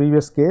in the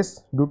previous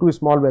case due to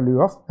small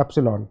value of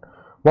epsilon.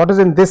 What is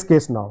in this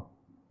case now?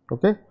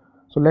 Okay.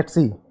 So, let us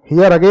see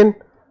here again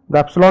the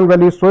epsilon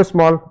value is so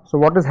small. So,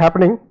 what is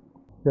happening?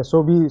 Yeah,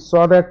 so, we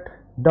saw that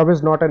dove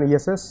is not an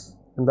ESS.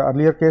 In the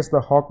earlier case the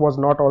hawk was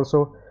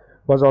also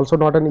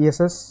not an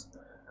ESS.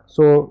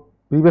 So,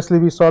 previously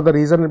we saw the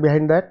reason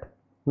behind that.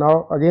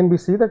 Now, again we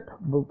see that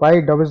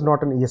why dove is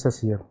not an ESS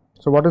here.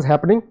 So, what is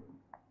happening?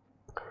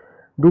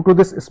 Due to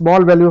this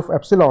small value of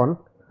epsilon,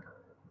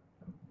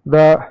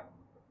 the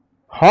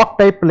hawk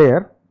type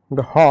player,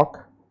 the hawk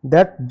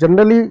that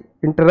generally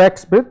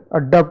interacts with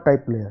a dove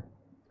type player,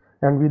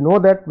 and we know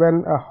that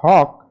when a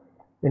hawk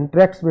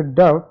interacts with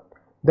dove,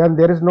 then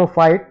there is no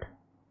fight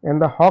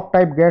and the hawk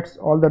type gets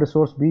all the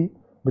resource B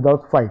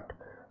without fight.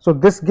 So,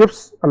 this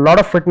gives a lot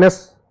of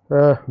fitness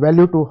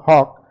value to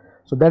hawk.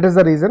 So, that is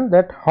the reason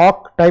that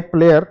hawk type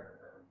player,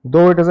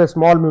 though it is a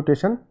small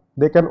mutation,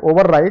 they can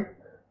override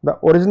the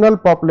original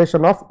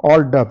population of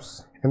all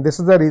doves, and this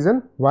is the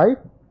reason why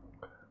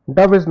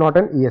dove is not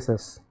an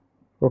ESS.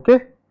 Okay,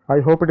 I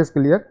hope it is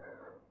clear.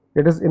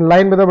 It is in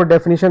line with our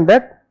definition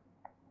that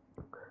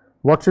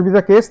what should be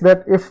the case,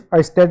 that if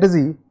a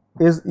strategy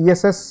is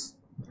ESS,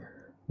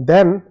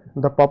 then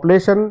the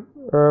population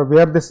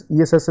where this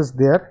ESS is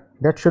there,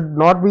 that should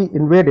not be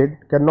invaded,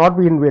 cannot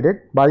be invaded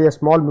by a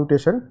small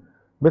mutation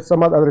with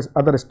some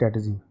other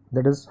strategy,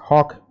 that is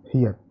hawk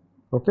here.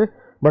 Okay,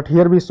 but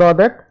here we saw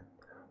that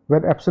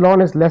when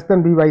epsilon is less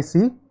than B by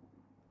C,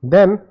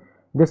 then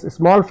this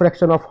small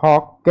fraction of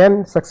hawk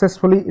can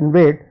successfully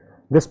invade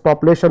this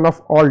population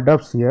of all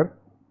doves here.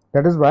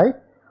 That is why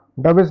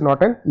dove is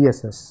not an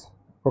ESS.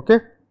 Okay.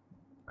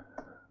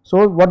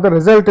 So, what the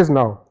result is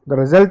now? The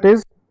result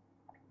is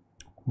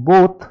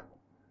both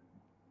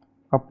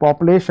a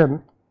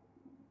population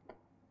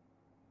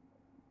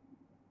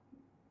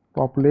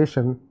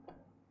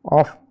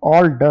of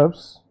all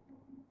doves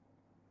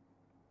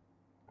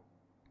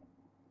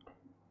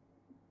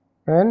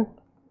and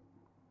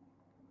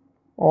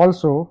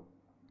also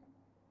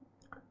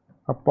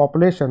a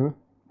population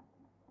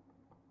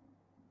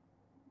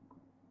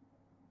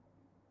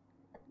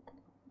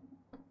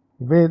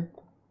with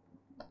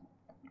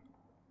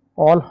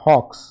all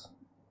hawks,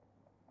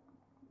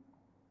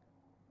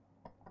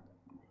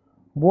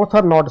 both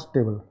are not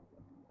stable.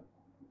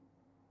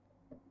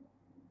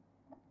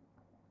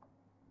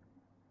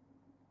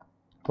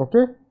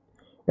 Okay.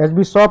 As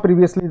we saw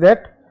previously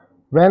that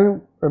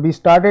when we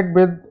started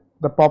with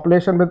the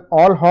population with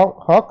all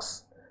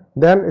hawks,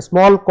 then a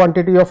small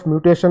quantity of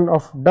mutation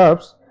of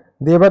doves,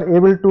 they were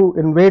able to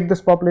invade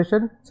this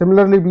population.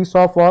 Similarly, we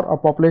saw for a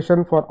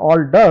population for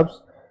all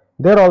doves,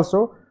 there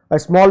also a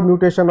small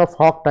mutation of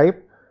hawk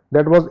type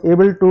that was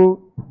able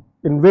to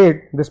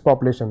invade this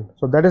population.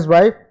 So, that is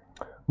why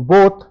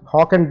both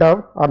hawk and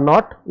dove are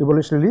not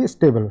evolutionarily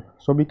stable.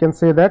 So, we can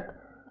say that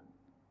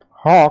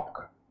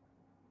hawk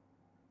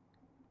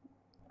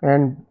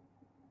and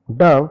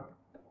dove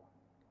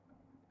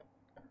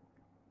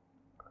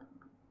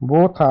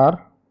both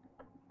are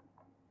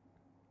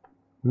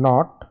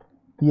not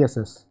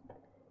ESS,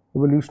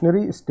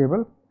 evolutionary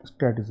stable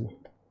strategy.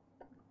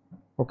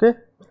 Okay.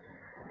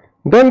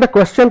 Then the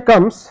question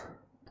comes,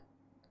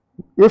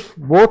 if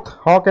both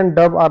hawk and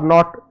dove are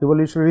not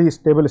evolutionarily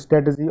stable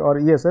strategy or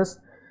ESS,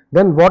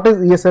 then what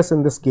is ESS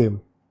in this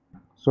game?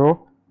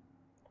 So,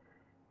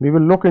 we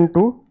will look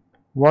into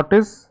what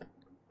is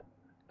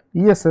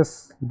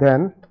ESS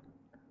then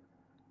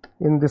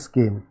in this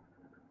game.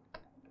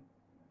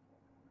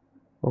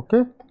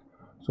 Okay.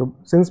 So,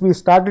 since we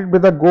started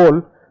with a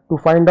goal to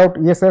find out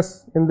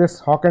ESS in this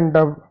hawk and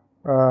dove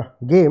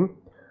game,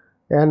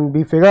 and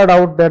we figured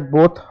out that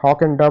both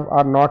hawk and dove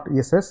are not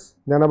ESS,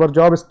 then our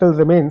job still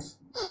remains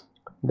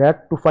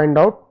that to find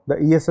out the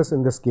ESS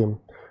in this game.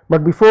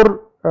 But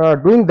before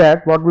doing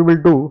that, what we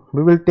will do,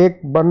 we will take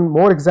one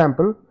more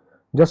example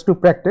just to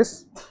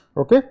practice.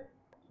 Okay.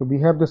 So, we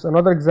have this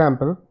another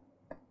example,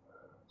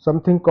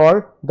 something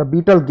called the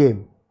beetle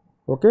game.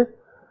 Okay.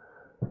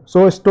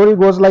 So, a story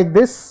goes like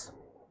this.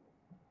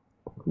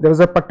 There is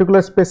a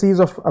particular species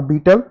of a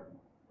beetle,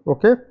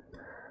 okay,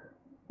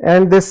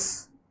 and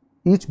this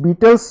each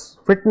beetle's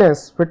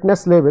fitness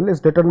level is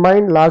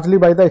determined largely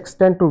by the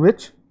extent to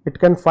which it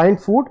can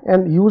find food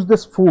and use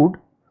this food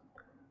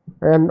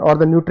and or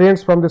the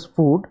nutrients from this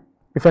food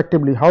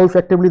effectively, how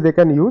effectively they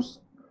can use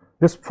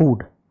this food.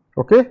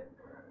 Okay.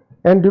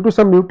 And due to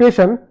some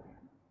mutation,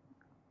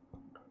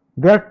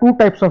 there are two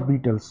types of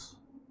beetles.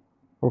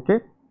 Okay.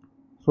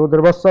 So,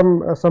 there was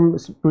some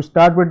to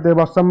start with, there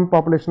was some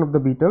population of the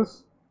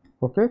beetles,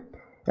 okay,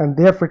 and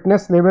their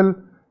fitness level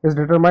is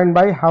determined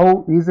by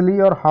how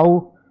easily or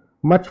how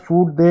much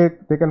food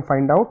they can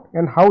find out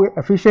and how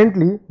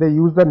efficiently they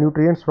use the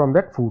nutrients from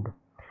that food.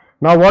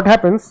 Now, what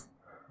happens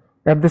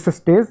at this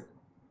stage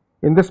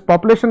in this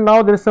population?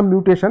 Now, there is some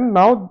mutation.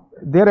 Now,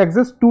 there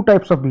exist two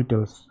types of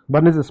beetles,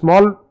 one is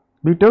small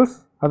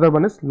beetles, other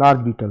one is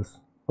large beetles.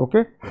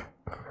 Okay.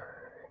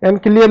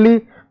 And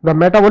clearly, the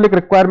metabolic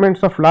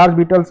requirements of large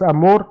beetles are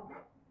more,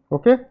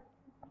 okay,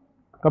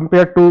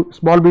 compared to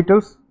small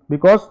beetles,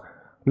 because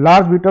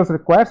large beetles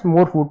requires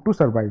more food to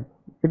survive.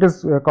 It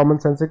is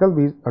commonsensical,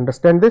 we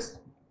understand this.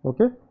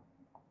 Okay.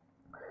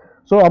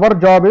 So, our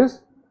job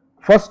is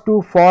first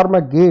to form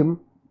a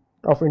game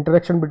of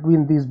interaction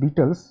between these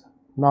beetles.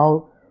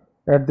 Now,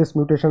 at this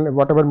mutation,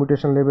 whatever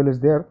mutation level is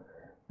there,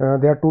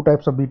 there are two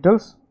types of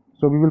beetles.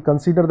 So, we will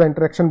consider the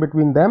interaction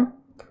between them,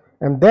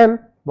 and then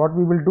what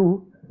we will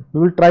do, we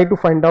will try to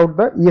find out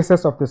the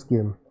ESS of this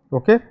game.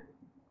 Okay.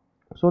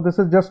 So, this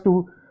is just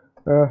to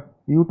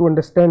you to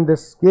understand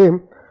this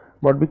game.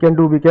 What we can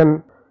do, we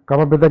can come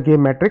up with a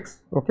game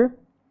matrix. Okay.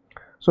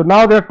 So,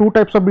 now there are two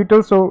types of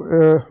beetles.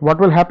 So, what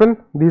will happen?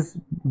 These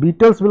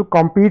beetles will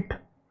compete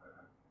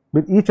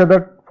with each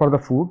other for the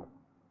food.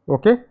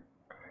 Okay.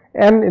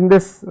 And in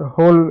this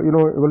whole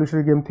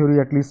evolutionary game theory,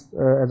 at least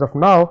as of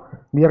now,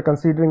 we are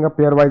considering a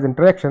pairwise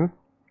interaction.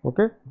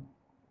 Okay.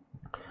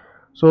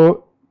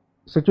 So,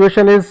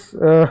 situation is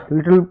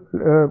little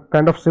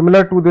kind of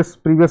similar to this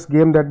previous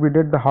game that we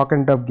did, the hawk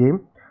and dove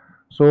game.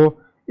 So,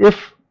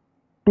 if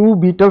two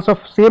beetles of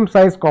same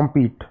size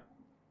compete,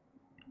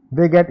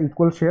 they get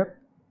equal share.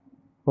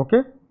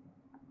 Okay.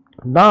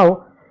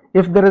 Now,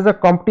 if there is a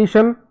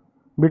competition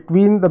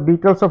between the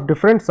beetles of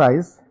different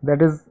size,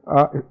 that is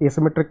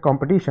asymmetric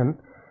competition,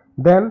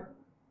 then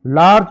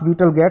large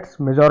beetle gets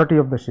majority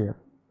of the share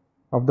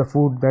of the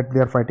food that they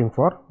are fighting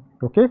for.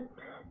 Okay,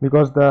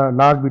 because the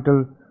large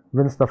beetle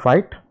wins the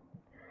fight.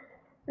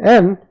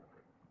 And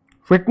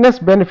fitness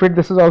benefit,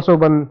 this is also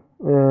one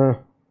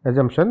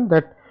assumption,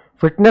 that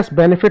fitness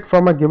benefit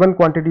from a given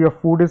quantity of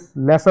food is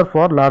lesser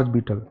for large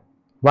beetle.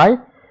 Why?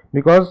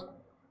 Because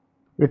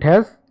it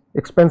has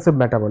expensive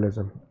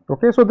metabolism.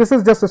 Okay, so this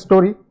is just a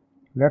story.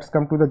 Let us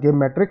come to the game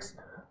matrix.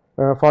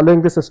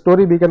 Following this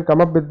story, we can come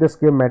up with this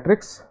game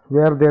matrix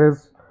where there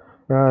is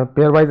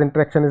pairwise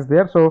interaction is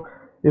there. So,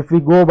 if we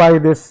go by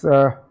this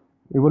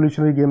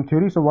evolutionary game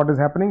theory, so what is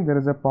happening? There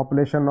is a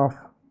population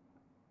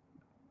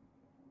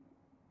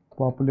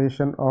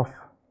of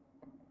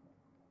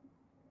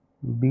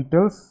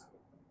beetles.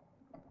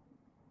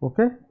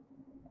 Okay,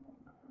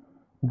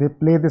 they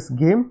play this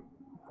game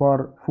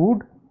for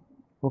food.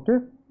 Okay,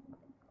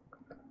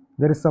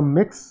 there is some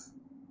mix,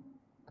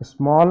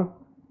 small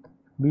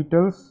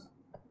beetles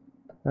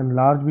and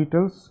large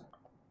beetles.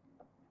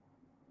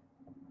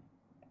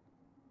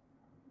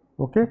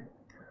 Okay.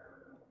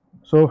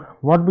 So,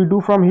 what we do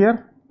from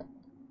here?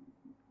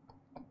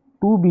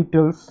 Two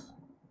beetles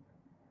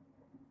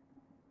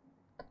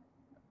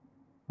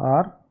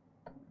are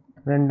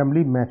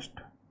randomly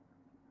matched.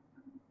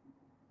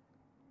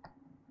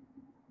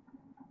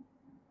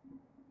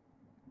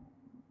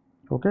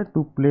 Okay,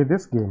 to play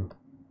this game.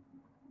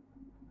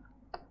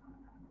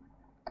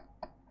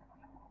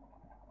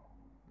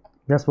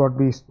 That's what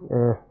we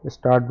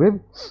start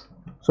with.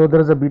 So, there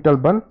is a beetle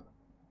 1,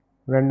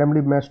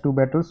 randomly matched two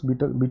beetles,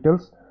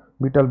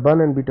 beetle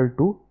 1 and beetle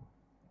 2.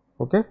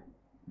 Okay.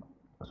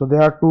 So,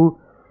 there are two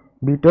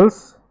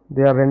beetles,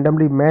 they are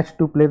randomly matched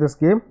to play this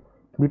game,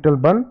 beetle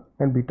 1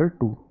 and beetle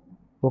 2.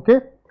 Okay.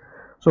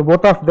 So,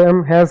 both of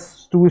them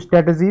has two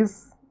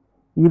strategies,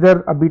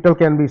 either a beetle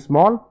can be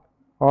small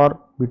or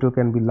beetle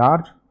can be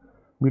large,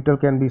 beetle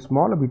can be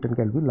small or beetle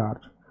can be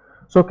large.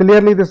 So,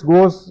 clearly this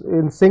goes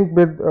in sync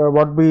with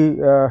what we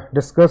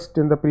discussed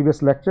in the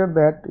previous lecture,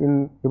 that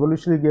in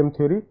evolutionary game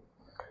theory,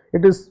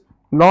 it is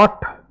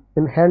not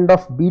in hand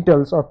of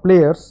beetles or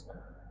players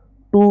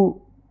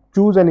to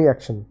choose any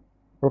action.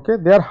 Okay,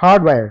 they are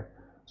hardwired.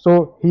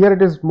 So, here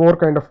it is more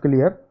kind of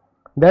clear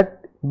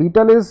that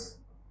beetle is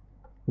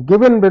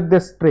given with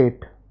this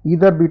trait,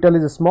 either beetle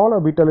is small or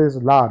beetle is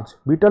large.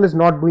 Beetle is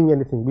not doing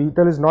anything,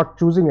 beetle is not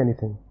choosing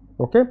anything.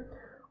 Okay,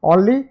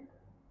 only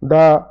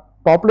the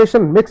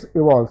population mix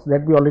evolves,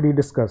 that we already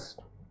discussed.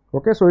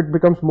 Okay, so it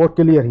becomes more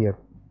clear here.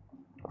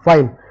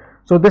 Fine.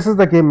 So, this is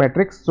the game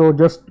matrix. So,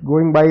 just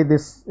going by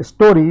this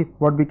story,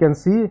 what we can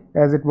see,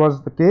 as it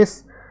was the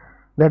case,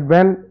 that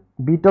when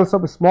beetles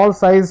of small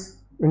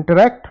size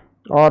interact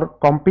or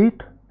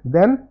compete,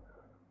 then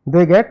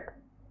they get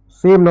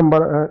same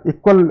number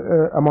equal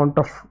amount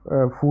of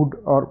food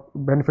or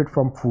benefit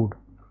from food.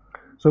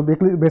 So,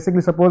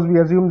 basically suppose we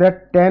assume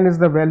that 10 is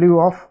the value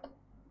of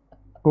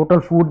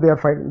total food they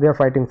are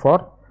fighting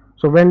for.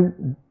 So,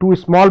 when two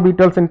small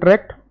beetles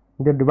interact,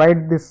 they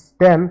divide this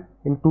 10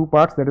 in two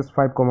parts, that is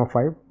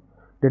 5,5.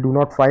 They do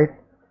not fight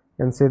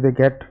and say they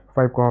get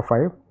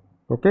 5,5.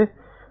 Okay.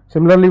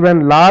 Similarly,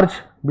 when large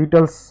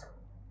beetles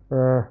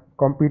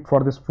compete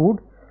for this food,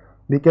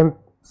 we can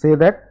say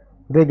that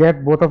they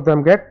get, both of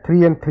them get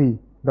 3 and 3,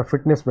 the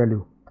fitness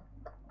value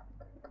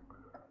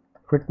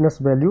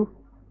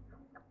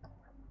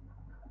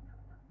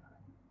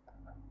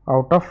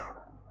out of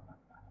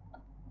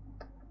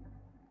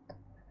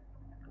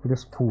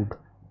this food.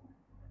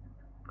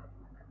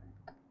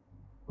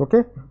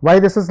 Okay. Why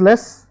this is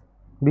less?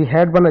 We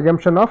had one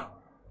assumption of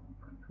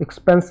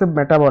expensive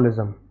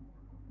metabolism.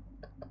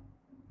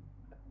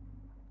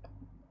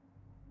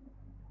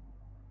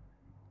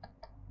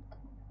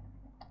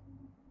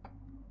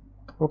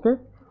 Okay.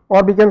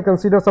 Or we can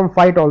consider some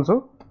fight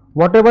also,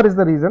 whatever is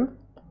the reason.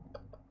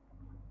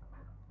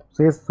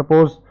 Say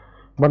suppose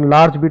one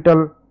large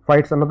beetle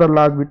fights another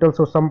large beetle,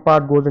 so some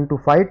part goes into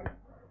fight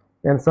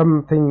and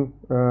something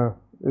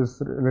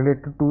is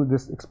related to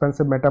this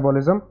expensive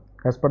metabolism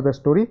as per the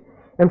story,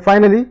 and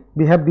finally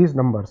we have these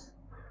numbers.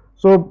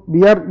 So,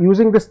 we are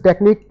using this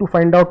technique to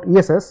find out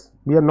ESS,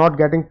 we are not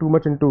getting too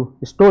much into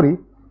story.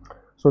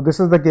 So,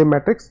 this is the game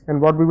matrix, and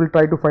what we will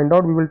try to find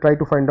out, we will try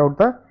to find out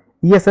the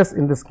ESS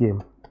in this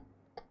game.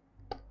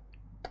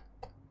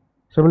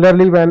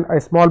 Similarly, when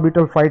a small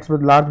beetle fights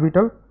with large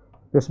beetle,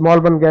 the small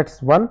one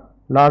gets 1,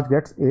 large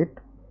gets 8.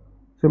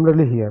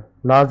 Similarly, here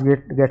large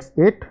gets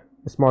 8,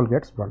 small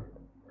gets 1.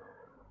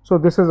 So,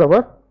 this is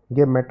our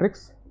game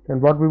matrix, and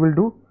what we will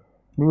do,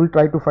 we will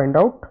try to find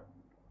out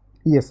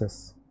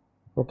ESS.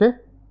 Okay.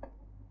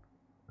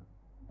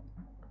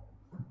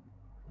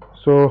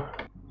 So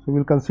we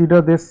will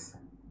consider this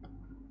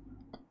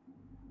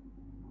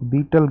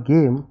beetle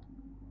game.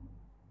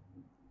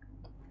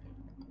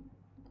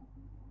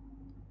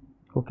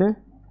 Okay,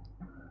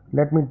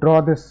 let me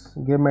draw this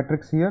game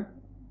matrix here.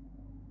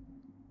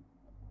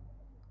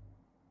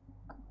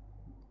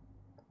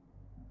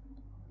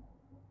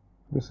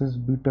 This is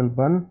beetle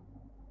 1,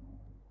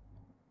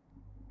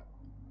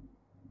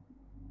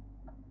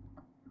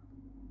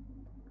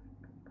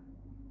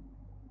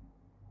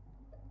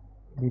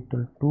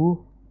 beetle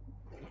 2.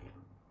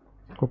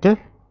 Okay,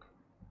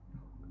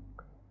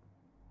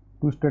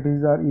 two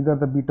strategies are either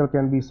the beetle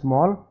can be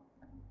small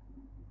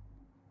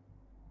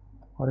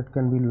or it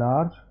can be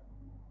large.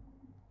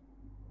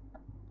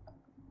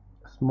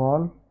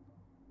 Small,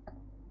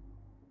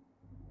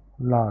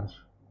 large.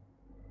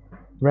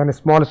 When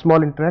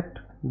small interact,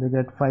 they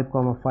get 5,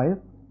 5,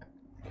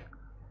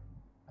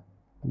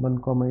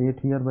 1, 8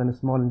 here. When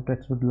small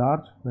interacts with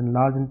large, when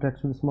large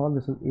interacts with small,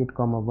 this is 8,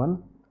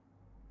 1,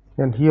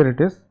 and here it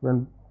is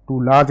when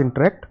two large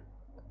interact,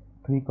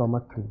 3,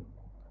 3.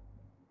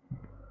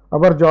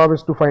 Our job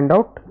is to find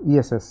out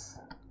ESS.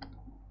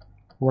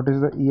 What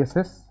is the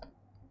ESS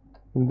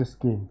in this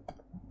game?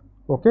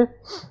 Okay,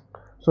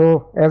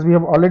 so as we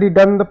have already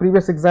done the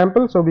previous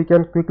example, so we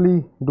can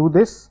quickly do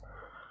this.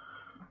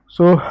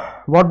 So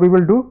what we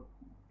will do,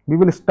 we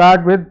will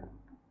start with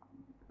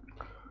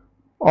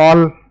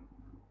all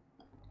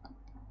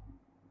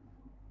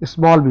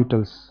small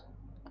beetles.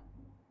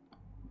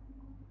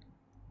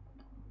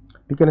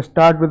 We can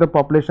start with the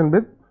population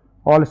with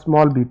all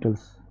small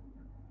beetles.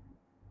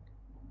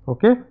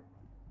 Okay,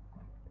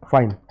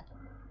 fine.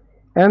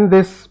 And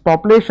this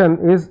population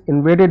is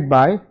invaded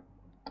by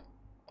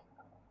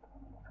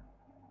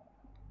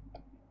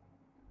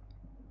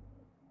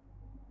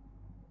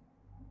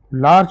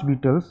large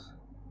beetles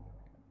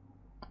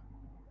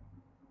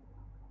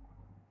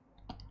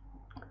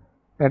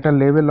at a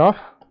level of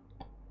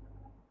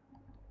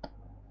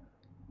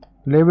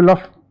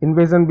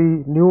invasion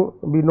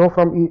we know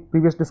from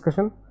previous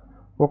discussion.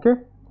 Okay,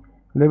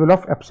 level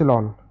of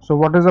epsilon. So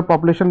what is the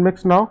population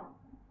mix now?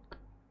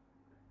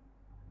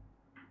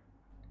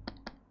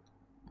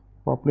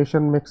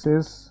 Population mix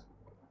is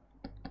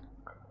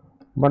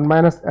 1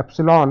 minus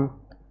epsilon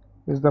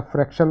is the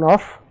fraction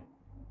of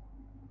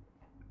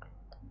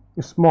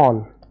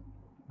small,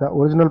 the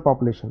original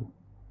population,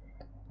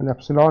 and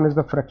epsilon is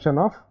the fraction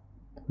of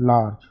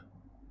large.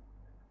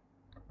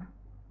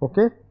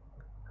 Okay,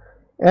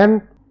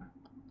 and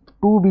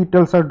two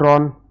beetles are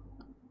drawn.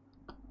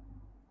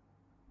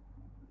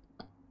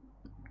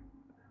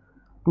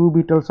 Two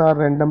beetles are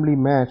randomly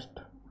matched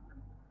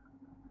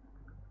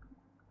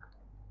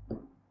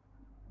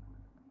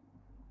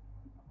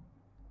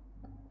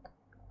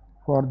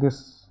for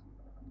this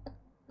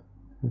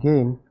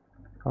game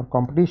or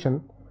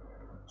competition.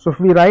 So if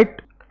we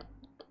write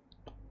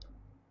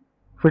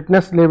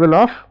fitness level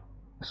of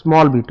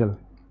small beetle,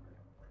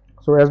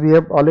 so as we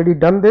have already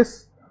done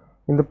this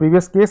in the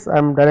previous case, I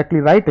am directly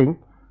writing.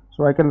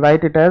 So I can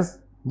write it as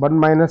 1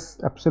 minus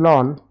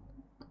epsilon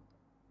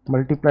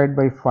multiplied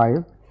by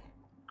 5,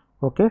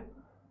 okay,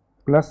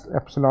 plus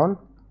epsilon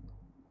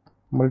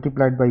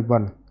multiplied by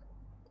 1.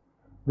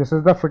 This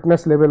is the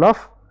fitness level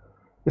of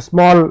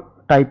small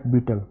type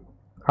beetle.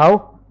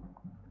 How?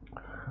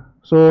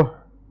 So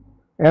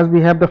as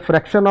we have the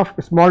fraction of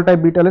small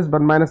type beetle is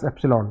 1 minus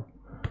epsilon.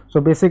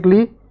 So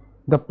basically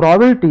the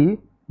probability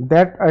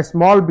that a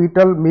small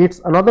beetle meets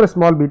another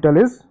small beetle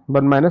is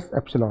 1 minus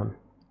epsilon.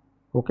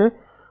 Okay,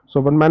 so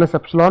 1 minus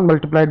epsilon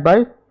multiplied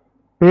by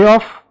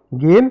payoff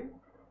gain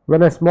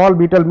when a small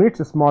beetle meets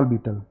a small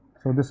beetle.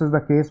 So this is the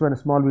case when a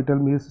small beetle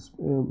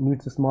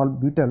meets a small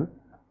beetle.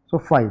 So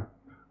 5.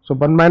 So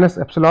 1 minus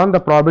epsilon, the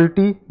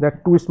probability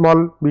that two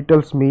small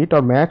beetles meet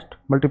or matched,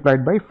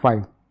 multiplied by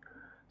 5.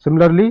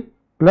 Similarly,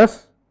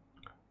 plus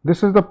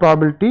this is the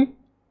probability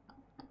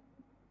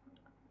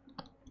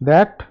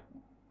that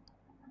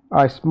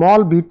a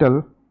small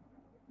beetle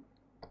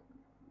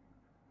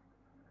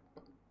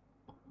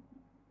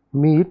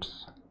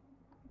meets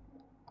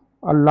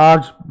a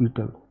large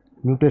beetle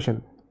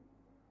mutation.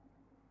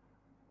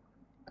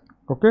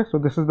 Okay, so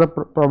this is the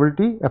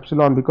probability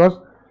epsilon, because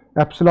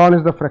epsilon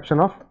is the fraction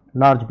of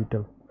large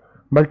beetle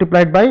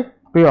multiplied by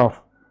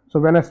payoff. So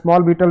when a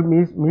small beetle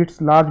meets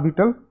large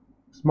beetle,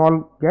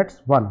 small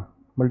gets 1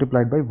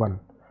 multiplied by 1.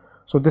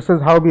 So this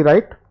is how we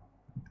write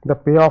the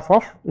payoff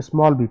of a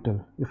small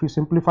beetle. If you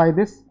simplify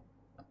this,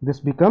 this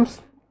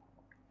becomes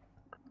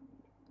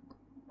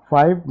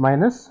 5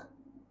 minus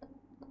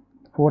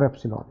 4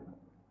 epsilon.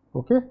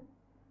 Okay.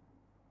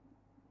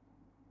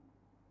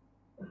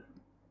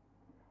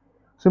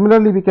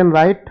 Similarly, we can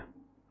write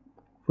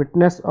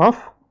fitness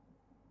of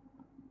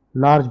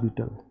large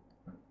beetle.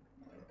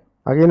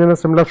 Again in a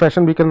similar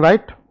fashion we can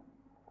write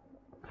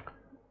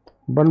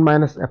 1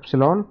 minus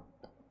epsilon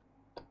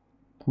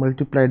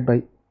multiplied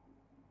by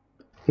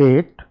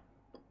 8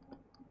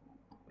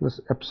 plus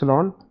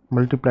epsilon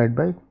multiplied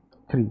by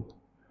 3.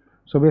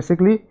 So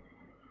basically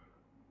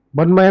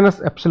 1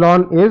 minus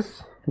epsilon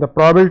is the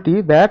probability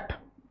that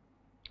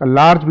a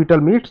large beetle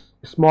meets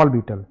small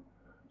beetle.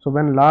 So,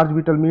 when large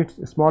beetle meets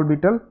small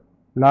beetle,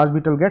 large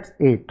beetle gets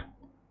 8.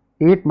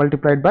 8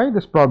 multiplied by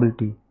this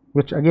probability,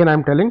 which again I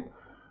am telling,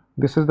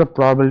 this is the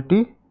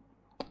probability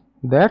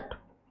that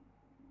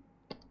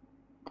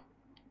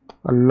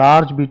a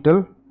large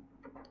beetle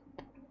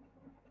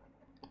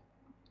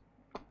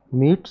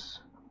meets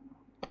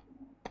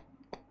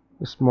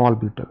a small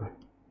beetle.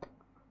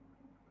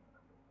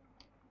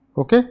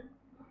 Okay.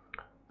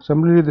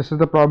 Similarly, this is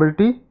the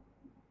probability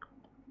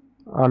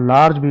a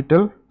large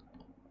beetle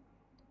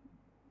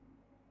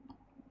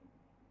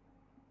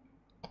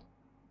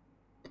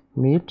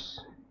meets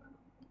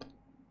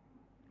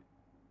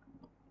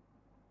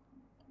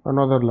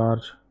another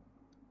large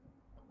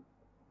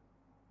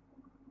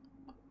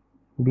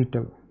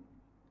beetle.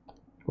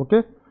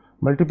 Okay,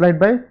 multiplied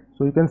by,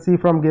 so you can see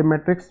from game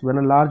matrix, when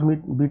a large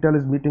beetle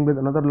is meeting with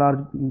another large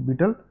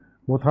beetle,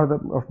 both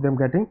of them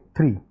getting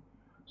 3.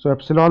 So,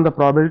 epsilon the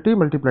probability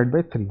multiplied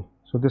by 3.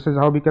 So, this is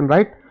how we can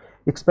write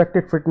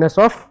expected fitness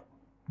of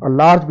a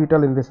large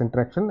beetle in this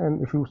interaction,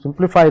 and if you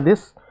simplify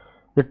this,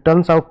 it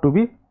turns out to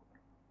be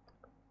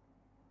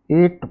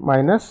 8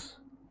 minus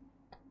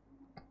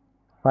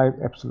 5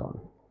 epsilon.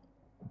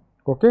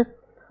 Okay.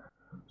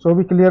 So,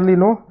 we clearly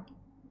know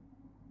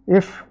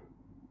if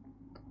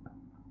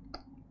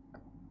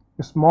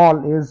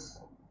small is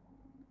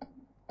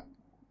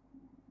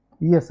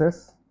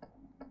ESS,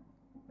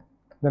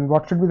 then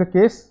what should be the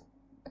case?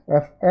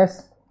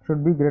 Fs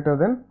should be greater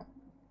than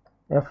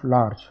F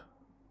large.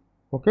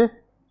 Okay.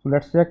 So,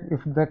 let us check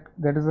if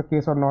that is the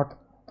case or not.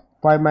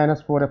 5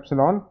 minus 4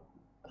 epsilon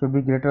should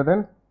be greater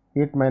than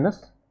 8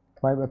 minus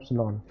 5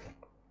 epsilon,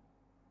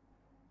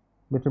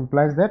 which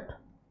implies that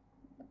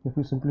if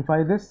we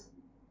simplify this,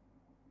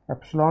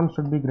 epsilon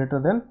should be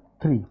greater than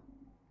 3.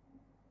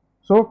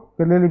 So,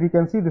 clearly we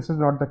can see this is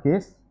not the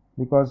case,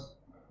 because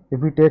if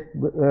we take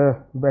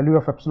value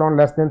of epsilon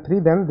less than 3,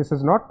 then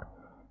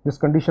this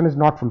condition is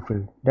not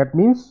fulfilled. That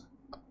means,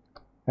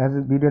 as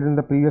we did in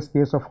the previous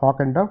case of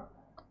hawk and dove,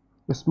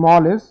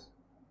 small is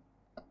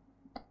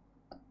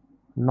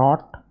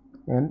not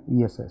an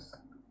ESS.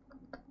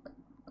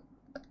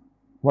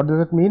 What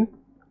does it mean?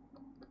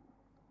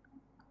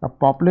 A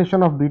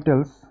population of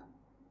beetles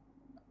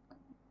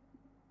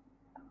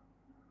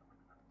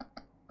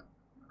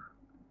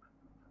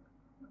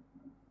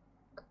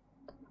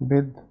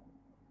with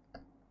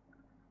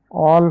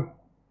all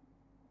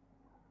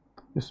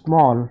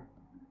small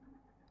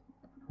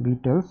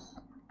beetles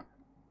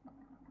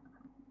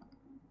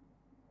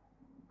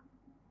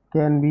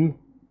can be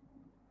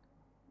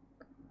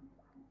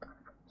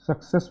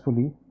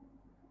successfully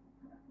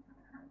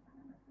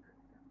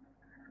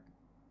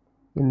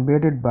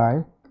invaded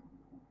by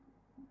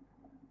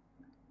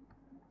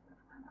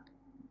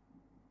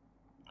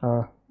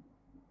a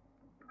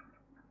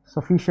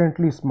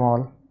sufficiently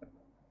small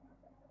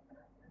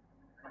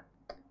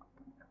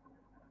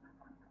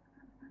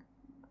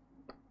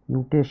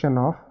mutation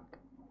of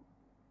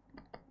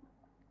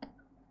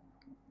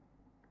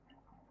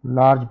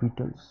large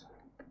beetles.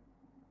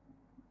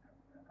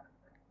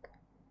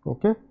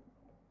 Okay.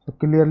 So,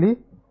 clearly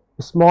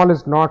small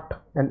is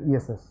not an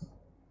ESS.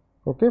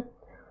 Okay.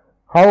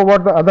 How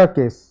about the other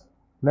case?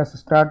 Let us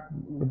start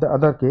with the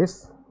other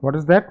case. What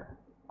is that?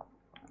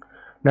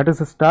 Let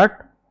us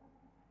start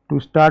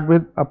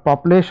with a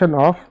population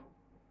of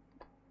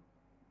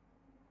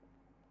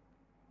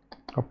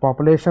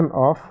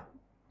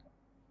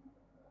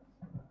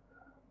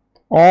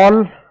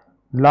all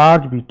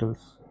large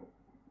beetles.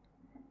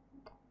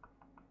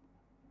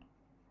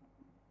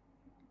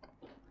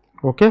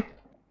 Okay.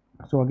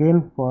 So,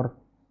 again, for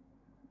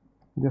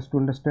just to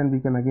understand, we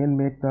can again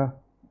make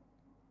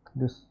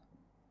this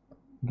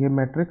game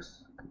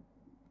matrix.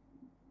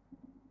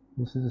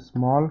 This is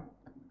small,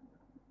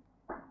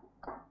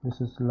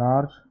 this is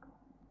large,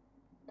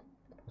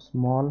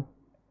 small,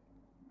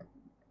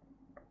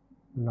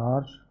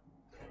 large.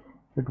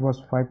 It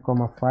was 5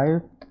 comma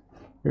 5,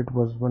 it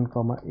was 1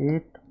 comma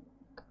 8,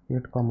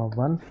 8 comma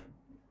 1,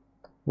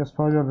 just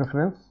for your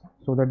reference,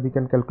 so that we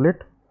can calculate.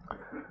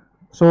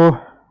 So,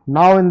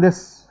 now in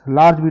this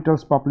large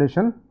beetles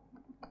population,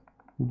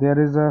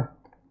 there is a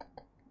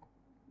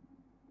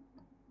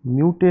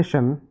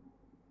mutation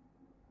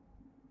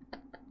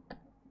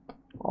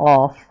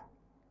of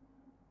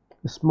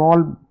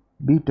small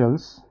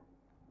beetles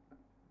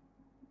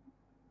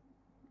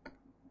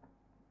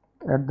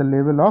at the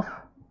level of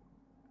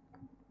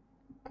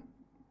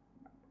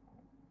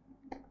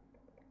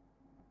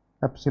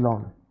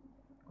epsilon.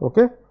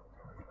 Okay.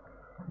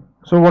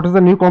 So, what is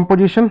the new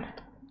composition?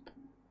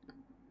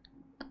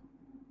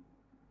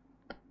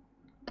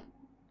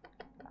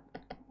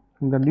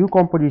 In the new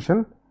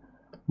composition,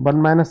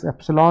 1 minus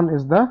epsilon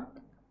is the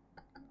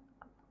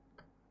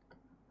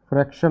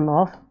fraction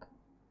of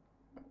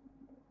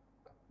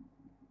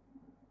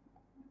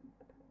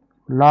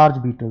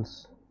large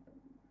beetles.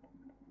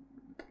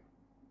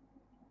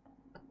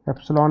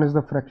 Epsilon is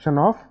the fraction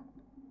of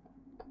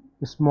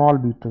small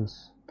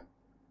beetles.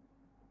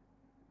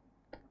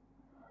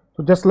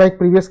 So, just like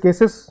previous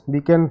cases,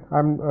 we can I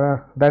am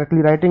directly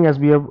writing, as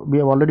we have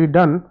already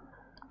done,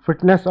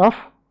 fitness of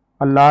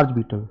a large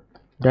beetle,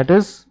 that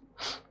is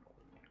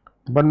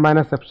 1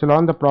 minus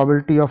epsilon, the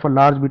probability of a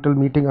large beetle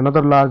meeting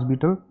another large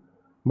beetle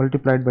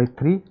multiplied by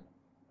 3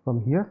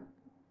 from here,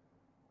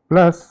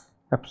 plus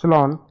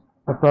epsilon,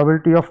 the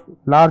probability of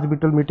large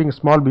beetle meeting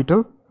small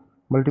beetle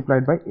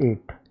multiplied by 8.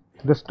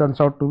 This turns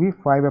out to be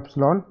 5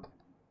 epsilon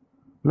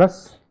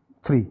plus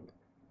 3.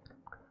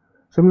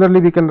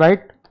 Similarly, we can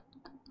write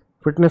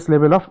fitness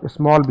level of a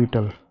small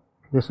beetle.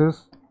 This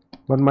is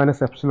 1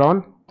 minus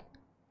epsilon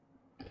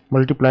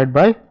multiplied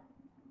by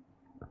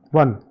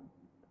 1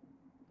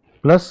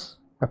 plus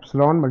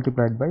epsilon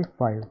multiplied by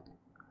 5.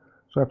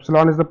 So,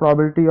 epsilon is the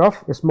probability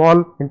of a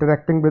small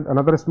interacting with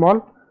another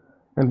small,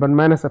 and 1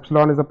 minus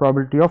epsilon is the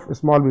probability of a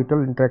small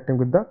beetle interacting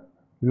with the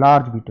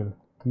large beetle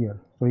here.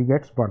 So, he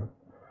gets 1.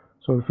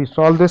 So, if we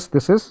solve this,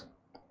 this is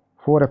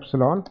 4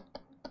 epsilon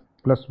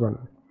plus 1.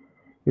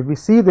 If we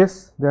see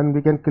this, then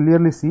we can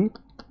clearly see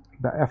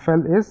the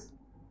FL is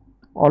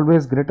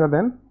always greater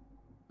than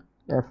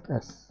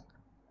Fs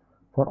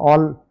for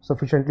all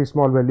sufficiently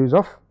small values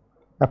of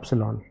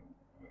epsilon.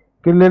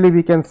 Clearly,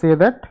 we can say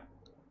that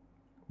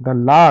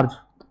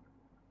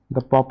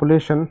the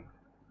population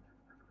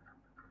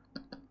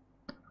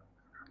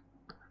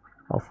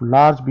of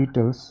large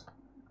beetles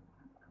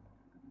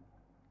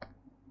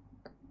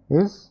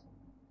is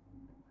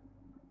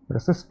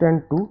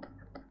resistant to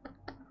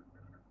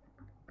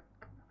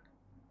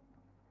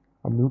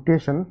a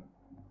mutation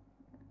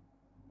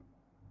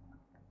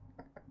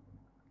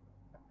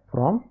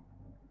from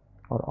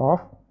or of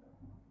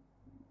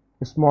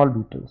small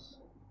beetles.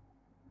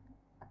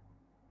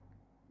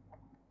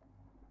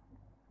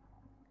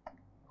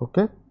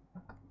 Okay,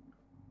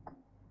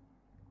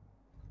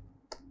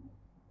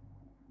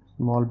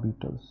 small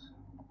beetles.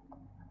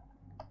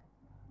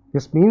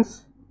 This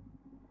means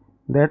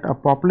that a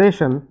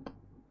population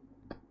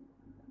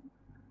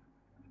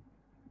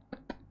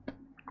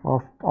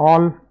of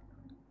all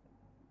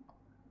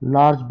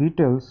large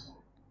beetles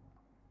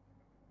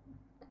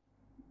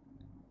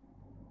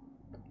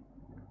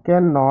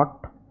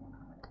cannot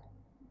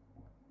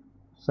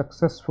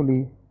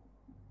successfully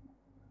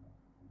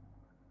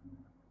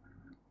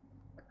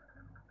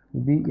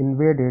be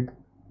invaded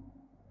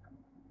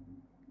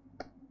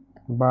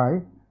by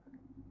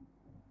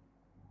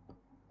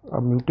a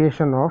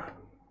mutation of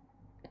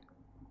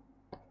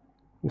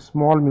a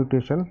small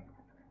mutation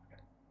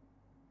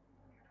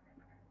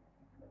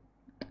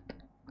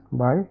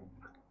by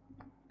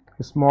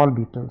small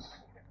beetles.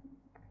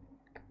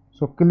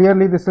 So,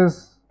 clearly this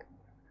is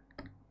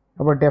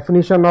our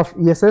definition of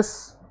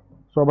ESS.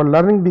 So, our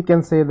learning we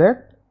can say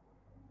that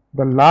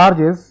the large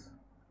is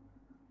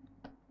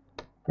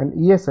an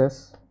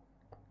ESS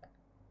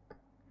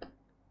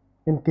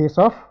in case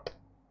of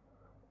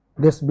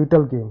this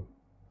beetle game.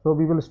 So,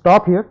 we will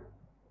stop here.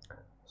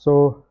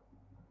 So,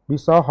 we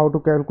saw how to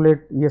calculate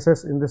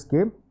ESS in this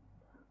game.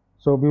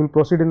 So, we will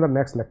proceed in the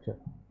next lecture.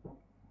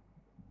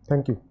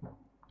 Thank you.